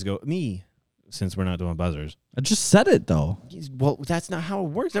then you guys go, me, since we're not doing buzzers. I just said it, though. Well, that's not how it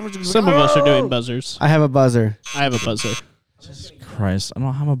works. Everyone's just Some of us are doing buzzers. I have a buzzer. I have a buzzer. Christ, I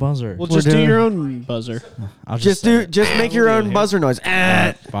don't have a buzzer. Well, We're just do doing- your own buzzer. I'll Just make your own buzzer noise.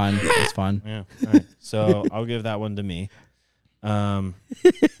 Ah. Fine, it's fine. Yeah. All right. So I'll give that one to me.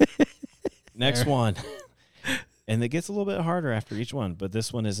 Next one. And it gets a little bit harder after each one, but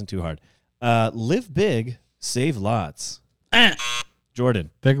this one isn't too hard. Live big, save lots.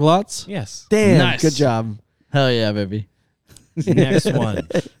 Jordan. Big Lots? Yes. Damn, Nice. good job. Hell yeah, baby. Next one.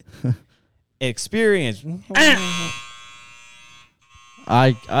 Experience. No,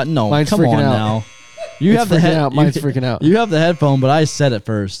 Mine's come freaking on out. now. You It's have the freaking head. out. Mine's freaking out. You have the headphone, but I said it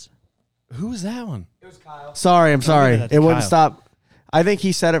first. Who was that one? Sorry, I'm sorry. that to It wouldn't Kyle. stop. I think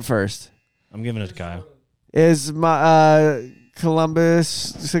he said it first. I'm giving it to Kyle. Is my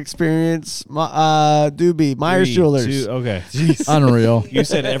Columbus experience Doobie Myers 3, Jewelers? 2, okay. Jeez. Unreal. You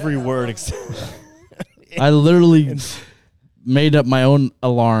said every word except. I literally made up my own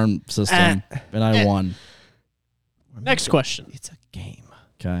alarm system, and I won. Next question. It's a game.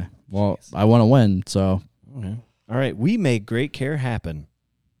 Okay. Well, I want to win, so Okay. All right. We make great care happen.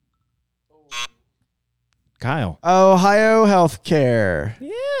 Kyle. Ohio Healthcare.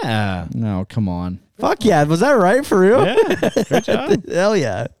 Yeah. no, come on. Fuck yeah, was that right for real? Yeah. Good job. Hell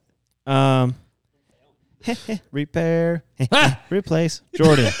yeah. Repair. Replace.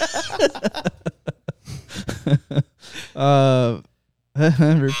 Jordan.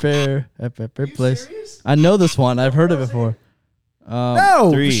 Repair, replace. I know this one. I've heard it before. No,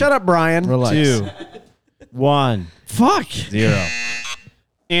 3, shut up, Brian. Relax. 2, 1, Fuck. 0.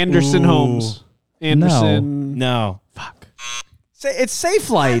 Anderson Ooh. Holmes. Anderson. No. It's Safe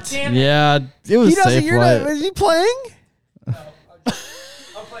Light. Yeah, it was He doesn't. safe You're light. not. Is he playing?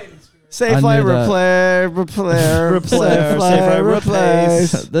 Safe I Light, knew that. repair, Safe Light,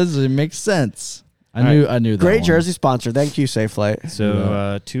 replace. That doesn't make sense. I All knew that. Great one. jersey sponsor. Thank you, Safe Light.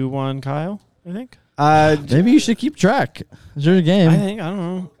 So 2-1 Kyle, I think. Maybe you should keep track. It's your game. I don't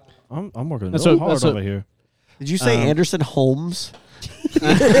know. I'm working That's real what- hard that's what- over here. Did you say Anderson Holmes? Is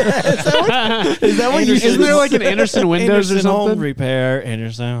that what you? Isn't there like an Anderson Windows Anderson or something? Home repair.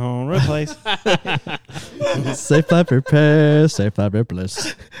 Anderson Home replace. Safe life repair, safe life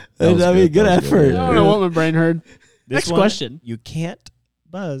replace. That'd be a good That was effort. I don't know what my brain heard. This Next one, question. You can't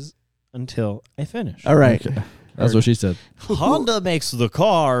buzz until I finish. All right. Okay. That's what she said. Honda makes the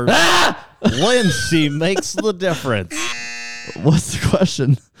car. Lindsay makes the difference. What's the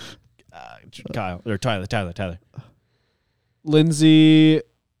question? Kyle or Tyler. Lindsay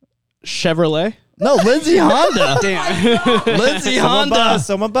Chevrolet. No, Lindsay Honda. Damn. Lindsay Honda.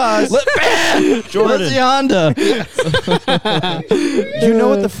 Someone buzz. Jordan. Lindsay Honda. You know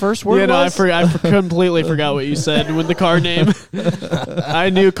what the first word Yeah, no, was? I completely forgot what you said with the car name. I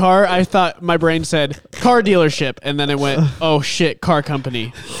knew car. I thought my brain said car dealership, and then it went, oh shit, car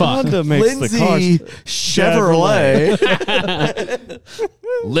company. Fuck. Honda makes Lindsay the cars. Chevrolet.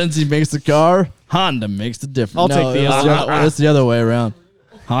 Lindsay makes the car. Honda makes the difference. I'll take the other. It's the other way around.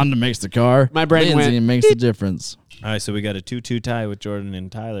 Honda makes the car. My brain Lindsay went, makes the difference. All right, so we got a 2-2 tie with Jordan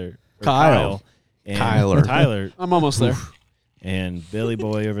and Tyler. Or Kyle. And Kyler. Tyler I'm almost there. and Billy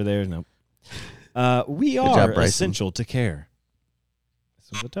Boy over there. Nope. We job, are Bryson. essential to care.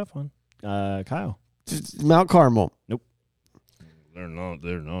 This was a tough one. Kyle. Mount Carmel. They're not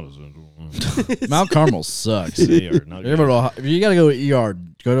essential. Mount Carmel sucks. They are not If you got to go to ER,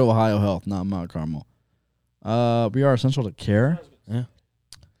 go to Ohio Health, not Mount Carmel. We are essential to care. Yeah.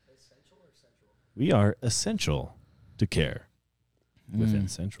 We are essential to care within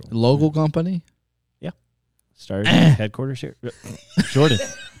Central. Local company. Started headquarters here. Jordan.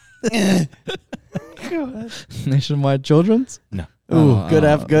 Nationwide Children's. No. Ooh, good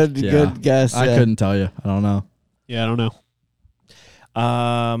yeah. good guess. I couldn't tell you. I don't know. Yeah, I don't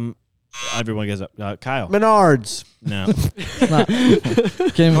know. Everyone gets up. Kyle. Menards. No.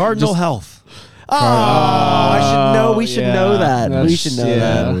 Came Cardinal Health. Oh, I should know. We should know that. We That's- should know yeah.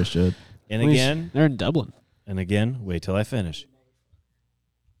 that. we should. And We again, They're in Dublin. wait till I finish.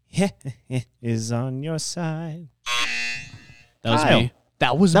 Is on your side. That was Kyle. me.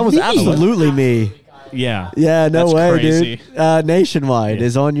 That was That was me. absolutely me. Yeah. Yeah, no That's way, crazy. dude. Nationwide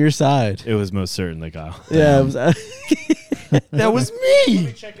is on your side. It was most certainly Kyle. Yeah, it was, That was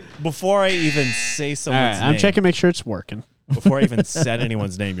me. Before I even say All someone's right, I'm name, checking, make sure it's working. before I even said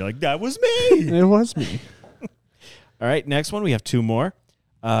anyone's name, you're like, that was me. It was me. All right, next one. We have two more.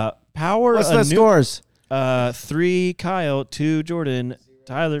 Power. what's a the new- scores? 3 Kyle, 2 Jordan,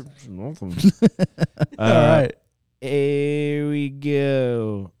 Tyler. All right. Here we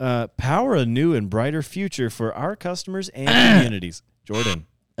go. Power a new and brighter future for our customers and communities. Jordan.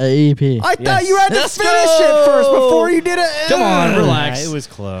 AEP. I thought you had to finish it first before you did it. Come on, relax. Yeah, it was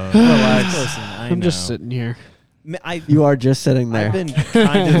close. Relax. Listen, I'm just sitting here. You are just sitting there. I've been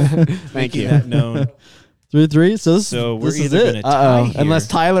kind of Thank making you. that known. 3-3. So we're this is either it. going to tie here. Unless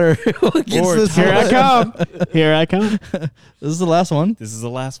Tyler gets Or this. Here I one. come. Here I come. This is the last one. This is the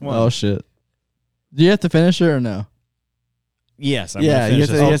last one. Oh shit. Do you have to finish it or no? Yes. I'm Yeah, gonna you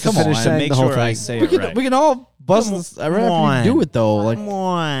finish have this. to finish on. saying Make the whole sure I thing. say We it can right. we can all bust this right after you do it though. Like Come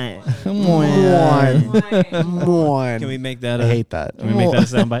on. come on. One. Can we make that I hate that. Can we make that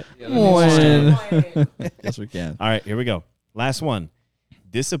a soundbite? Come on. Yes we can. All right, here we go. Last one.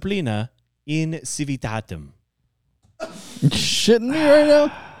 Disciplina in civitatem. You shitting me right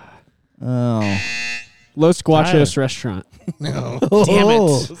now? Oh. Los Guachos Tyler. restaurant. Damn Oh. it.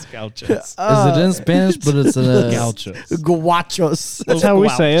 Those gauchos. Is it in Spanish but it's in a Gauchos. Guachos. That's how we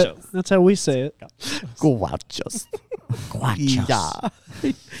say it. That's how we say it. Guachos. Guachos.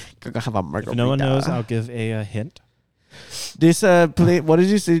 Yeah. Gonna have a If margarita. no one knows, I'll give a hint. What did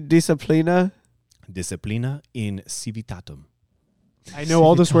you say? Disciplina? Disciplina in civitatem. I know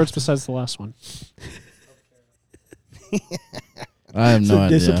all those words besides the last one. I have no So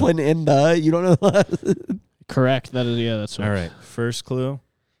idea. discipline in the. You don't know that? Correct. That is, yeah, that's what. All right. First clue.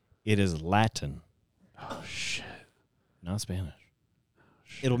 It is Latin, Oh, shit. not Spanish.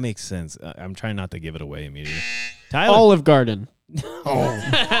 It'll make sense. I'm trying not to give it away immediately. Tyler. Olive Garden. It's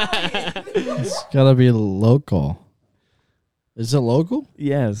gotta be local. Is it local?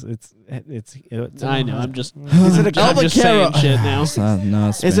 Yes, it's I know. I'm just, Is it a I'm just saying shit now. It's not, no,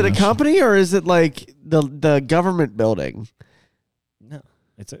 it's Is it a Spanish. company or is it like the government building? No,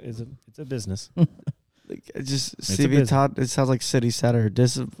 it's a business. Like, it just It's a Civitat. It sounds like city center.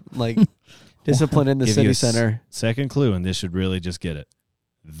 Like discipline in the Give city you a center. Second clue, and this should really just get it.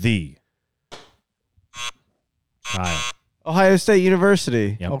 The Kyle. Ohio State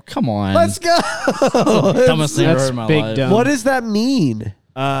University. Yep. Oh come on. Let's go. Dumbest thing I've That's heard in my big life. dumb. What does that mean?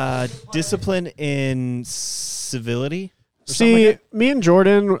 Discipline in civility. or something See, like me and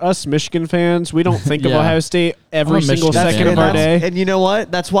Jordan, us Michigan fans, we don't think of Yeah. Ohio State every I'm a single Michigan second fan. of our day, And you know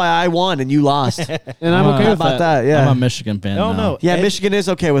what? That's why I won and you lost. and I'm okay How with about that. that? Yeah. I'm a Michigan fan. No, now. no. Yeah, Ed- Michigan is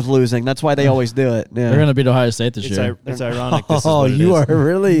okay with losing. That's why they always do it. Yeah. They're gonna beat Ohio State this It's, year. it's ironic. This is Oh, what it you is. are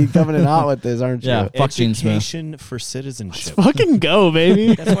really coming in hot with this, aren't you? Yeah. Fuck Gene Smith. Education for citizenship. Fucking go,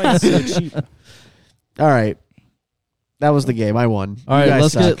 baby. That's why it's so cheap. All right. That was the game. I won. All You right,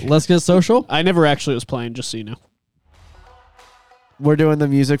 guys suck. let's get social. I never actually was playing, just so you know. We're doing the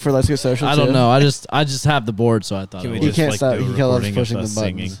music for Let's Get Social. I too? don't know. I just have the board, so I thought Can it we He was. just, can't like, stop. do a He loves recording of pushing the us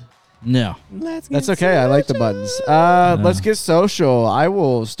buttons. singing? No. That's okay. I like the buttons. Let's get social. I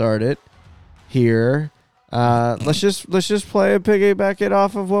will start it here. Let's just play a piggyback it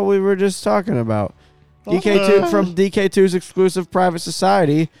off of what we were just talking about. DK2 from DK2's exclusive private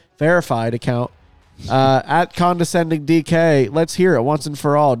society verified account at condescending DK. Let's hear it once and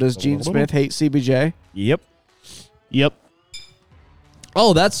for all. Does Gene Smith hate CBJ? Yep. Yep.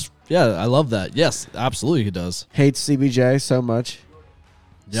 Oh, I love that. Yes, absolutely, he does. Hates CBJ so much.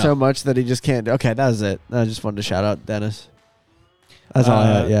 Yeah. So much that he just can't. Okay, that was it. I just wanted to shout out Dennis. That's all I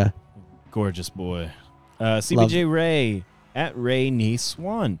had. Yeah. Gorgeous boy. CBJ Ray at Ray Nice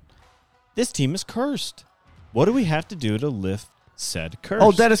 1. This team is cursed. What do we have to do to lift said curse?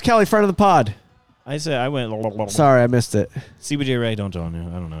 Oh, Dennis Kelly, friend of the pod. I went. Sorry, I missed it. CBJ Ray, don't know you.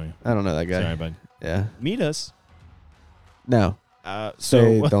 I don't know you. I don't know that guy. Sorry, bud. Yeah. Meet us. No.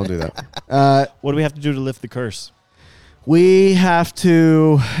 So Don't do that. what do we have to do to lift the curse? We have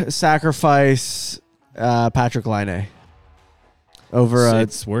to sacrifice Patrick Laine over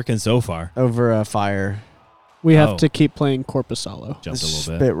It's working so far. a fire. We have Oh. to keep playing Corpusalo. Jumped a little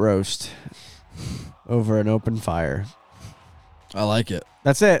Spit bit. roast over an open fire. I like it.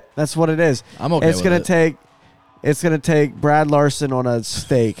 That's it. That's what it is. I'm okay. It's with gonna it. take. It's gonna take Brad Larson on a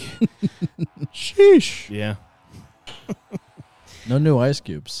steak. Sheesh. Yeah. No new ice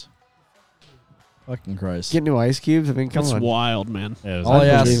cubes. Fucking Christ. Get new ice cubes. I mean, come That's on. wild, man. Yeah, it was All I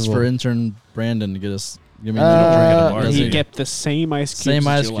ask is unbelievable. for intern Brandon to give me Uh, a Does You he? get the same ice cubes same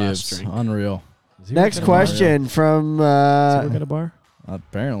as ice your last cubes. drink. Unreal. Does he Next work at a bar? question from Does he work at a bar?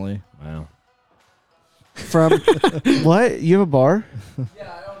 Apparently. Wow. from what? You have a bar?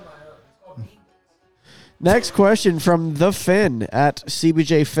 Next question from the Finn at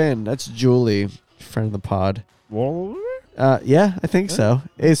CBJ Finn. That's Julie, friend of the pod. Yeah, I think so.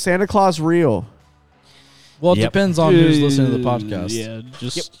 Is Santa Claus real? Well, it Yep. depends on who's listening to the podcast. Yeah,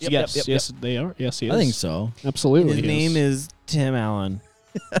 just Yep, yes, yep, yes, they are. Yes, he is. I think so. Absolutely. His he name is Tim Allen.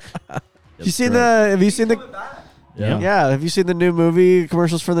 Have you seen the? Yeah. Yeah, have you seen the new movie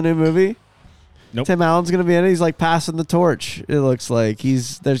commercials for the new movie? Nope. Tim Allen's gonna be in it. He's like passing the torch. It looks like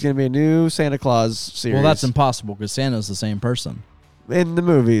there's gonna be a new Santa Claus series. Well, that's impossible because Santa's the same person in the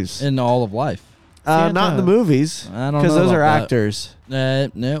movies. in all of life. Not in the Santa. movies. I don't know Because those about are that. actors.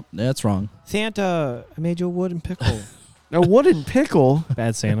 Nope, that's wrong. Santa, I made you a wooden pickle. A wooden pickle.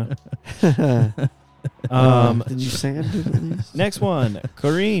 Bad Santa. Did you Santa do at least? Next one,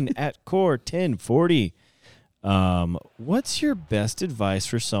 Corrine at Core 1040. What's your best advice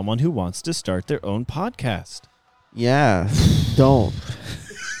for someone who wants to start their own podcast? Yeah. Don't.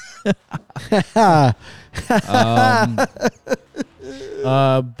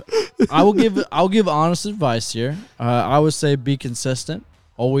 I'll give honest advice here. I would say be consistent.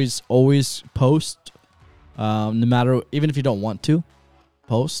 Always post. No matter, even if you don't want to,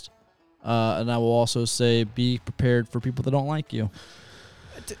 post. And I will also say be prepared for people that don't like you.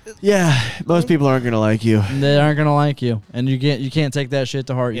 Yeah. Most people aren't gonna like you. They aren't gonna like you, and you can't take that shit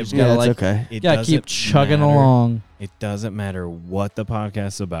to heart. You just Yeah, gotta it's like, okay. you gotta keep chugging along. It doesn't matter what the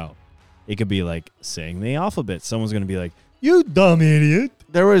podcast's about. It could be like saying the alphabet. Someone's gonna be like, "You dumb idiot!"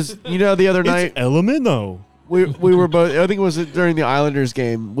 There was, the other night It's Elemento. we were both. I think it was during the Islanders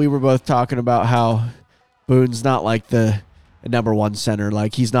game. We were both talking about how Boone's not like the number one center.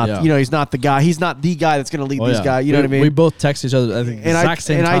 Like he's not. Yeah. He's not the guy. He's not the guy that's going to lead Oh, these yeah. guys. You know what I mean? We both text each other. I think and exact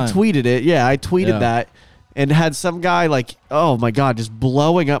same time. I tweeted it. Yeah, I tweeted Yeah. that and had some guy like, oh my god, just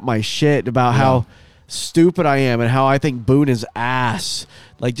blowing up my shit about how stupid I am and how I think Boone is ass.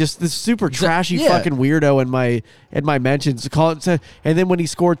 Like just this super trashy yeah. fucking weirdo in my mentions. And then when he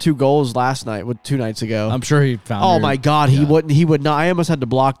scored 2 goals last night, 2 nights ago. I'm sure he found. Oh your- my god, yeah. he would not. I almost had to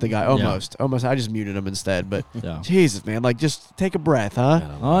block the guy. Almost. I just muted him instead. But Yeah. Jesus, man, like just take a breath, huh?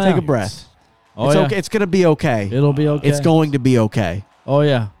 Oh, Take yeah. a breath. Oh, It's yeah. okay. It's gonna be okay. It'll be okay. It's going to be okay. Oh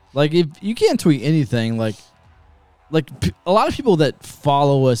yeah. Like if you can't tweet anything, like a lot of people that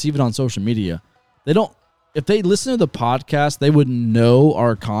follow us, even on social media, they don't. If they listen to the podcast, they would know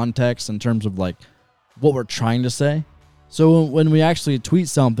our context in terms of like what we're trying to say. So when we actually tweet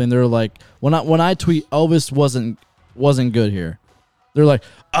something, they're like, when I tweet Elvis wasn't good here, they're like,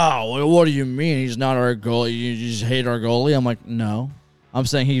 oh, well, what do you mean he's not our goalie? You just hate our goalie? I'm like, no, I'm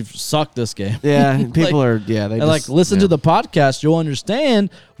saying he sucked this game. Yeah, people Like- are. Yeah, they And like listen to the podcast, you'll understand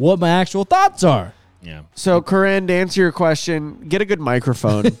what my actual thoughts are. Yeah. So, Corinne, to answer your question, get a good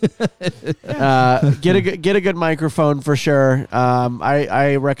microphone. Get a good microphone for sure.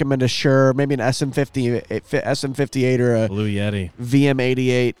 I recommend a Shure, maybe an SM58 or a Blue Yeti.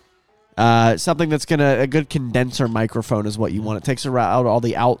 VM88. Something that's a good condenser microphone is what you want. It takes out all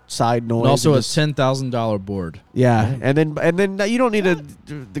the outside noise. And also and a just- $10,000 board. yeah, and then you don't need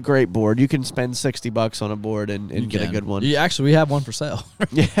the great board. You can spend $60 on a board and get a good one. Yeah, actually, we have one for sale.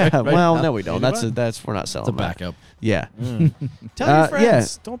 Yeah, well, now. no, we don't. Maybe That's we're not selling It's a that. backup. Yeah, Tell your friends. yeah.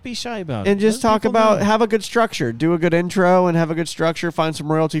 Don't be shy about it. and just Let talk people about know. have a good structure. Do a good intro and have a good structure. Find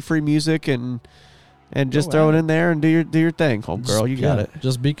some royalty-free music and just Go throw at it it. in there and do your thing, homegirl. You got Yeah, it.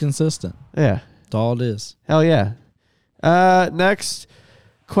 Just be consistent. Yeah. That's all it is. Hell yeah. Next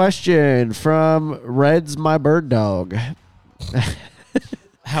question from Red's My Bird Dog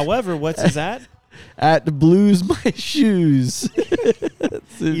However, what's his at? at the Blues My Shoes.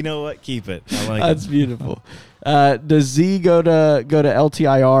 You know what? Keep it. I like That's it. beautiful. Does Z go to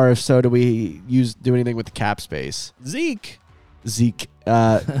LTIR? If so, do we do anything with the cap space? Zeke. Zeke.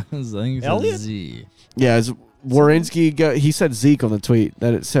 I think it's a Elliot? Z. Yeah, is Warinsky he said Zeke on the tweet.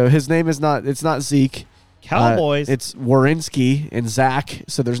 So his name is not Zeke. Cowboys. It's Warinsky and Zach.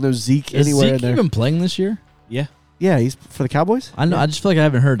 So there's no Zeke Is anywhere in Zeke there. even playing this year? yeah. Yeah, he's for the Cowboys. I know. I just feel like I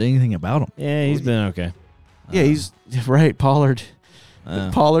haven't heard anything about him. Yeah, he's been okay. Yeah, he's right. Pollard. Uh,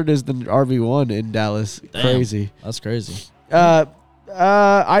 Pollard is the RB1 in Dallas. Damn. Crazy. that's crazy.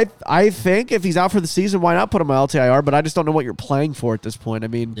 I think if he's out for the season, why not put him on LTIR? But I just don't know what you're playing for at this point. I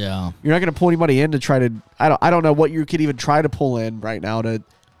mean, Yeah. you're not going to pull anybody in to try to. I don't know what you could even try to pull in right now to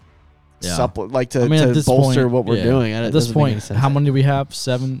Yeah. to I mean, at to this bolster point, what we're yeah. doing. At this point, how many do we have?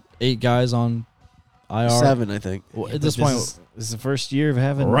 7, 8 guys on IR? 7, I think. Well, at this point, this is the first year of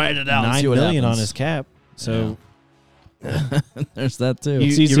having Write it out and see $9 what million on happens. his cap. So there's that too. you,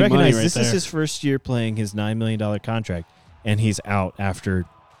 It's easy you money recognize right this is there. his first year playing his $9 million contract, and he's out after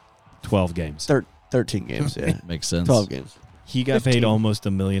 12 games. 13 games. Yeah, Makes sense. 12 games. He got paid almost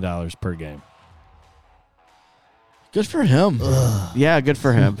 $1 million per game. Good for him. Yeah, good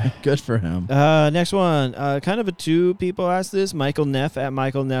for him. Good for him. Next one. Kind of a two people asked this. Michael Neff at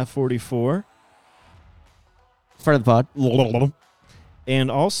Michael Neff 44. Friend of the pod. And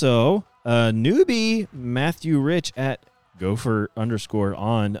also newbie Matthew Rich at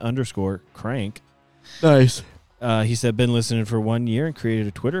Gopher_on_crank. Nice. He said, been listening for 1 year and created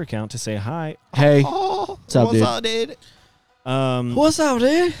a Twitter account to say hi. Hey, what's up, dude? dude? What's up,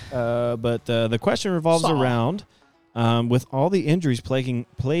 dude? But the question revolves around with all the injuries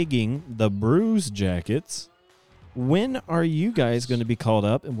plaguing the Bruise Jackets, when are you guys going to be called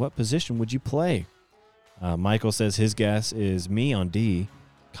up and what position would you play? Michael says his guess is me on D,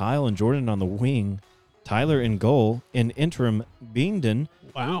 Kyle and Jordan on the wing, Tyler in goal, and interim Beenden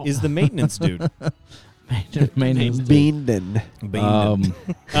Wow. is the maintenance dude. Maintenance. Beenden. Beenden.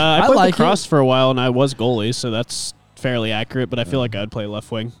 I I played like lacrosse for a while, and I was goalie, so that's fairly accurate, but I feel like I'd play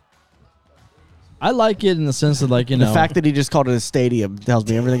left wing. I like it in the sense of, like, you The know, fact that he just called it a stadium tells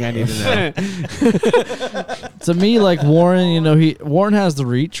me everything I need to know. to me, like Warren, you know, Warren has the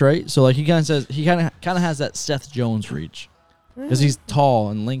reach, right? So like he kind of has that Seth Jones reach because he's tall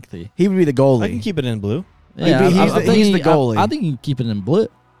and lengthy. He would be the I goalie. can keep it in blue. Yeah, he's the goalie. I think you can keep it in blue.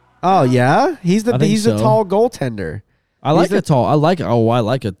 Oh yeah, he's I think the so. tall goaltender. I like the- a tall. I like a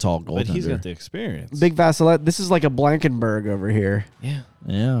tall goaltender. But he's got the experience. Big Vasilette. This is like a Blankenberg over here. Yeah.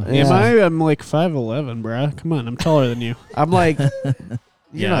 Yeah. Yeah. I'm like 5'11", bruh. Come on, I'm taller than you. I'm like,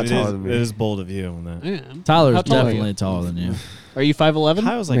 you're not it taller is, than it me. is bold of you on that. Yeah. Tyler's How tall are definitely taller than you. Are you 5'11"?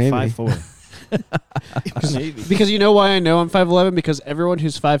 Kyle's like Maybe. 5'4". Maybe. Because you know why I know I'm 5'11"? Because everyone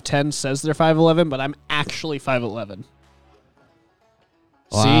who's 5'10" says they're 5'11", but I'm actually 5'11".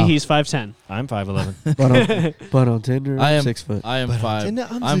 Wow. See, he's 5'10". I'm 5'11". But on Tinder, I I'm am 6 foot. I am five. Tinder,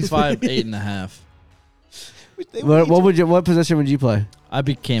 I'm I'm 6'8". 5'8.5". What position would you play? I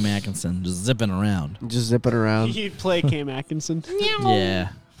be Cam Atkinson, just zipping around. Just zipping around. You'd play Cam Atkinson. Yeah.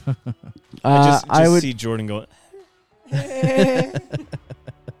 I would. see Jordan going.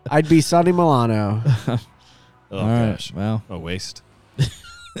 I'd be Sonny Milano. Oh All right. gosh, Well, a waste.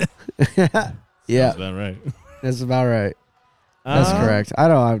 Yeah, That's about right. that's about right. That's correct. I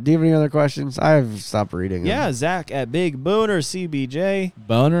don't know. Do you have any other questions? I've stopped reading. them. Yeah, Zach at Big Booner CBJ.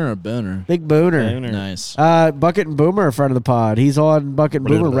 boner or booner? Big Booner. Booner. Nice. Bucket and Boomer, a friend of the pod. He's on Bucket and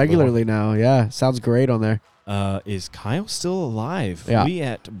Boomer regularly now. Yeah, sounds great on there. Is Kyle still alive? Yeah. We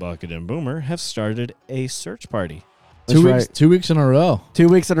at Bucket and Boomer have started a search party. That's 2 weeks. right. 2 weeks in a row. 2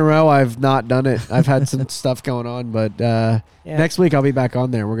 weeks in a row, I've not done it. I've had some stuff going on, but next week I'll be back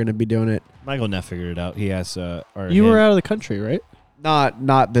on there. We're going to be doing it. Michael Neff figured it out. He asked, You were out of the country, right?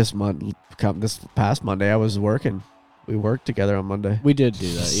 Not this month. This past Monday, I was working. We worked together on Monday. We did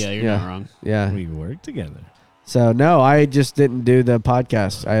do that. Yeah, you're Yeah. not wrong. Yeah. We work together. So no, I just didn't do the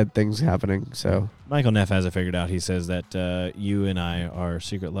podcast. I had things happening. So Michael Neff has it figured out. He says that you and I are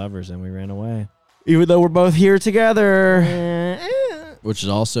secret lovers, and we ran away. even though we're both here together, Which is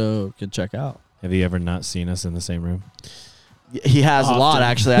also could check out. Have you ever not seen us in the same room? he has a lot. Often.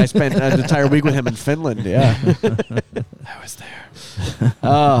 Actually, I spent an entire week with him in Finland. Yeah. I was there.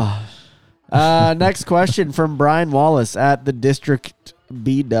 Next question from Brian Wallace at the District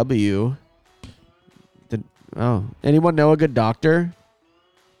BW. Anyone know a good doctor?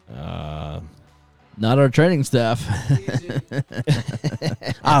 Not our training staff.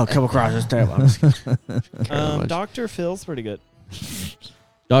 I'll come across this table. Dr. Phil's pretty good.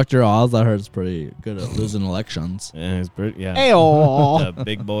 Dr. Oz, I heard, is pretty good at losing elections. Yeah, he's pretty. Yeah. Ayo. The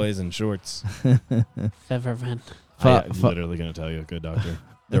big boys in shorts. Feverman. I'm literally going to tell you a good doctor.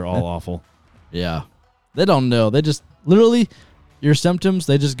 They're all awful. Yeah. They don't know. They just literally your symptoms,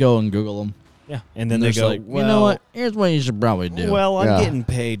 they just go and Google them. Yeah. And then And they they're just go, like, you know what? Here's what you should probably do. Well, I'm Yeah. getting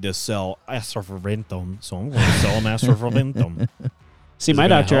paid to sell Asorventum, so I'm going to sell them Asorventum. See, Is it my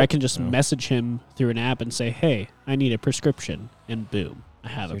gonna doctor, I help? can just No. message him through an app and say, hey, I need a prescription. And boom, I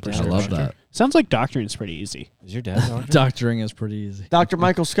have a Your dad I prescription. love that. Sounds like doctoring's pretty easy. Is your dad a doctor? Doctoring is pretty easy. Dr.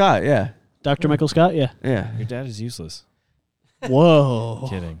 Michael Scott. Yeah. Dr. Michael Scott? Yeah. Yeah. Your dad is useless. Whoa.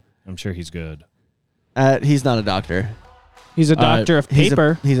 Kidding. I'm sure he's good. He's not a doctor. He's a doctor of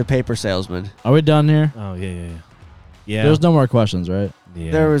paper. He's a paper salesman. Are we done here? Oh, yeah. Yeah. There's no more questions, right?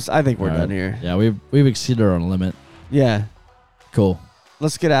 Yeah. I think we're All done right. here. Yeah, we've exceeded our limit. Yeah. Cool.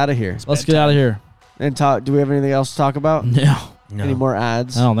 Let's get out of here Let's get out of here. and talk. Do we have anything else to talk about? No, No. Any more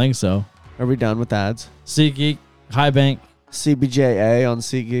ads? I don't think so. Are we done with ads? SeatGeek, High Bank, CBJA on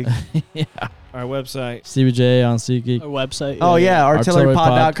SeatGeek. yeah. Our website. CBJ on SeatGeek. Our website. Oh yeah, Artillerypod.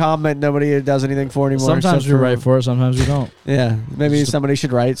 artillerypod.com that nobody does anything for anymore. Sometimes except we write for it, sometimes we don't. Yeah, maybe Just somebody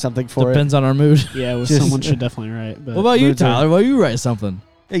should write something for Depends on our mood. Yeah, well, Just- someone should definitely write. But What about you, moods are- Tyler? Well, you write something.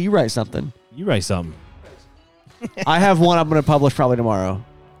 it. Yeah, you write something. You write something. I have one I'm going to publish probably tomorrow.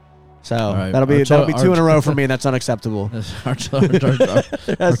 So right. that'll be two in a row for me, and that's unacceptable.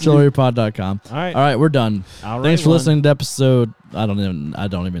 Artillerypod.com. All right. All right, we're done. I'll Thanks write for one. listening to episode. I don't even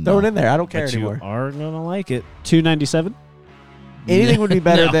Throw it know. in there. I don't care But anymore. you are going to like it. 297? Anything would be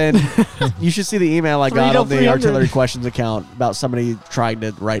better No. than. You should see the email I got on the 300. Artillery Questions account about somebody trying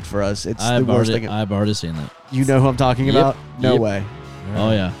to write for us. It's the worst thing. I've already seen it. You know who I'm talking Yep. about? No Yep. way. All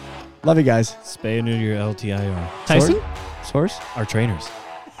Oh yeah. Love you guys. Spay and neuter your LTIR. Tyson? Source? Our trainers.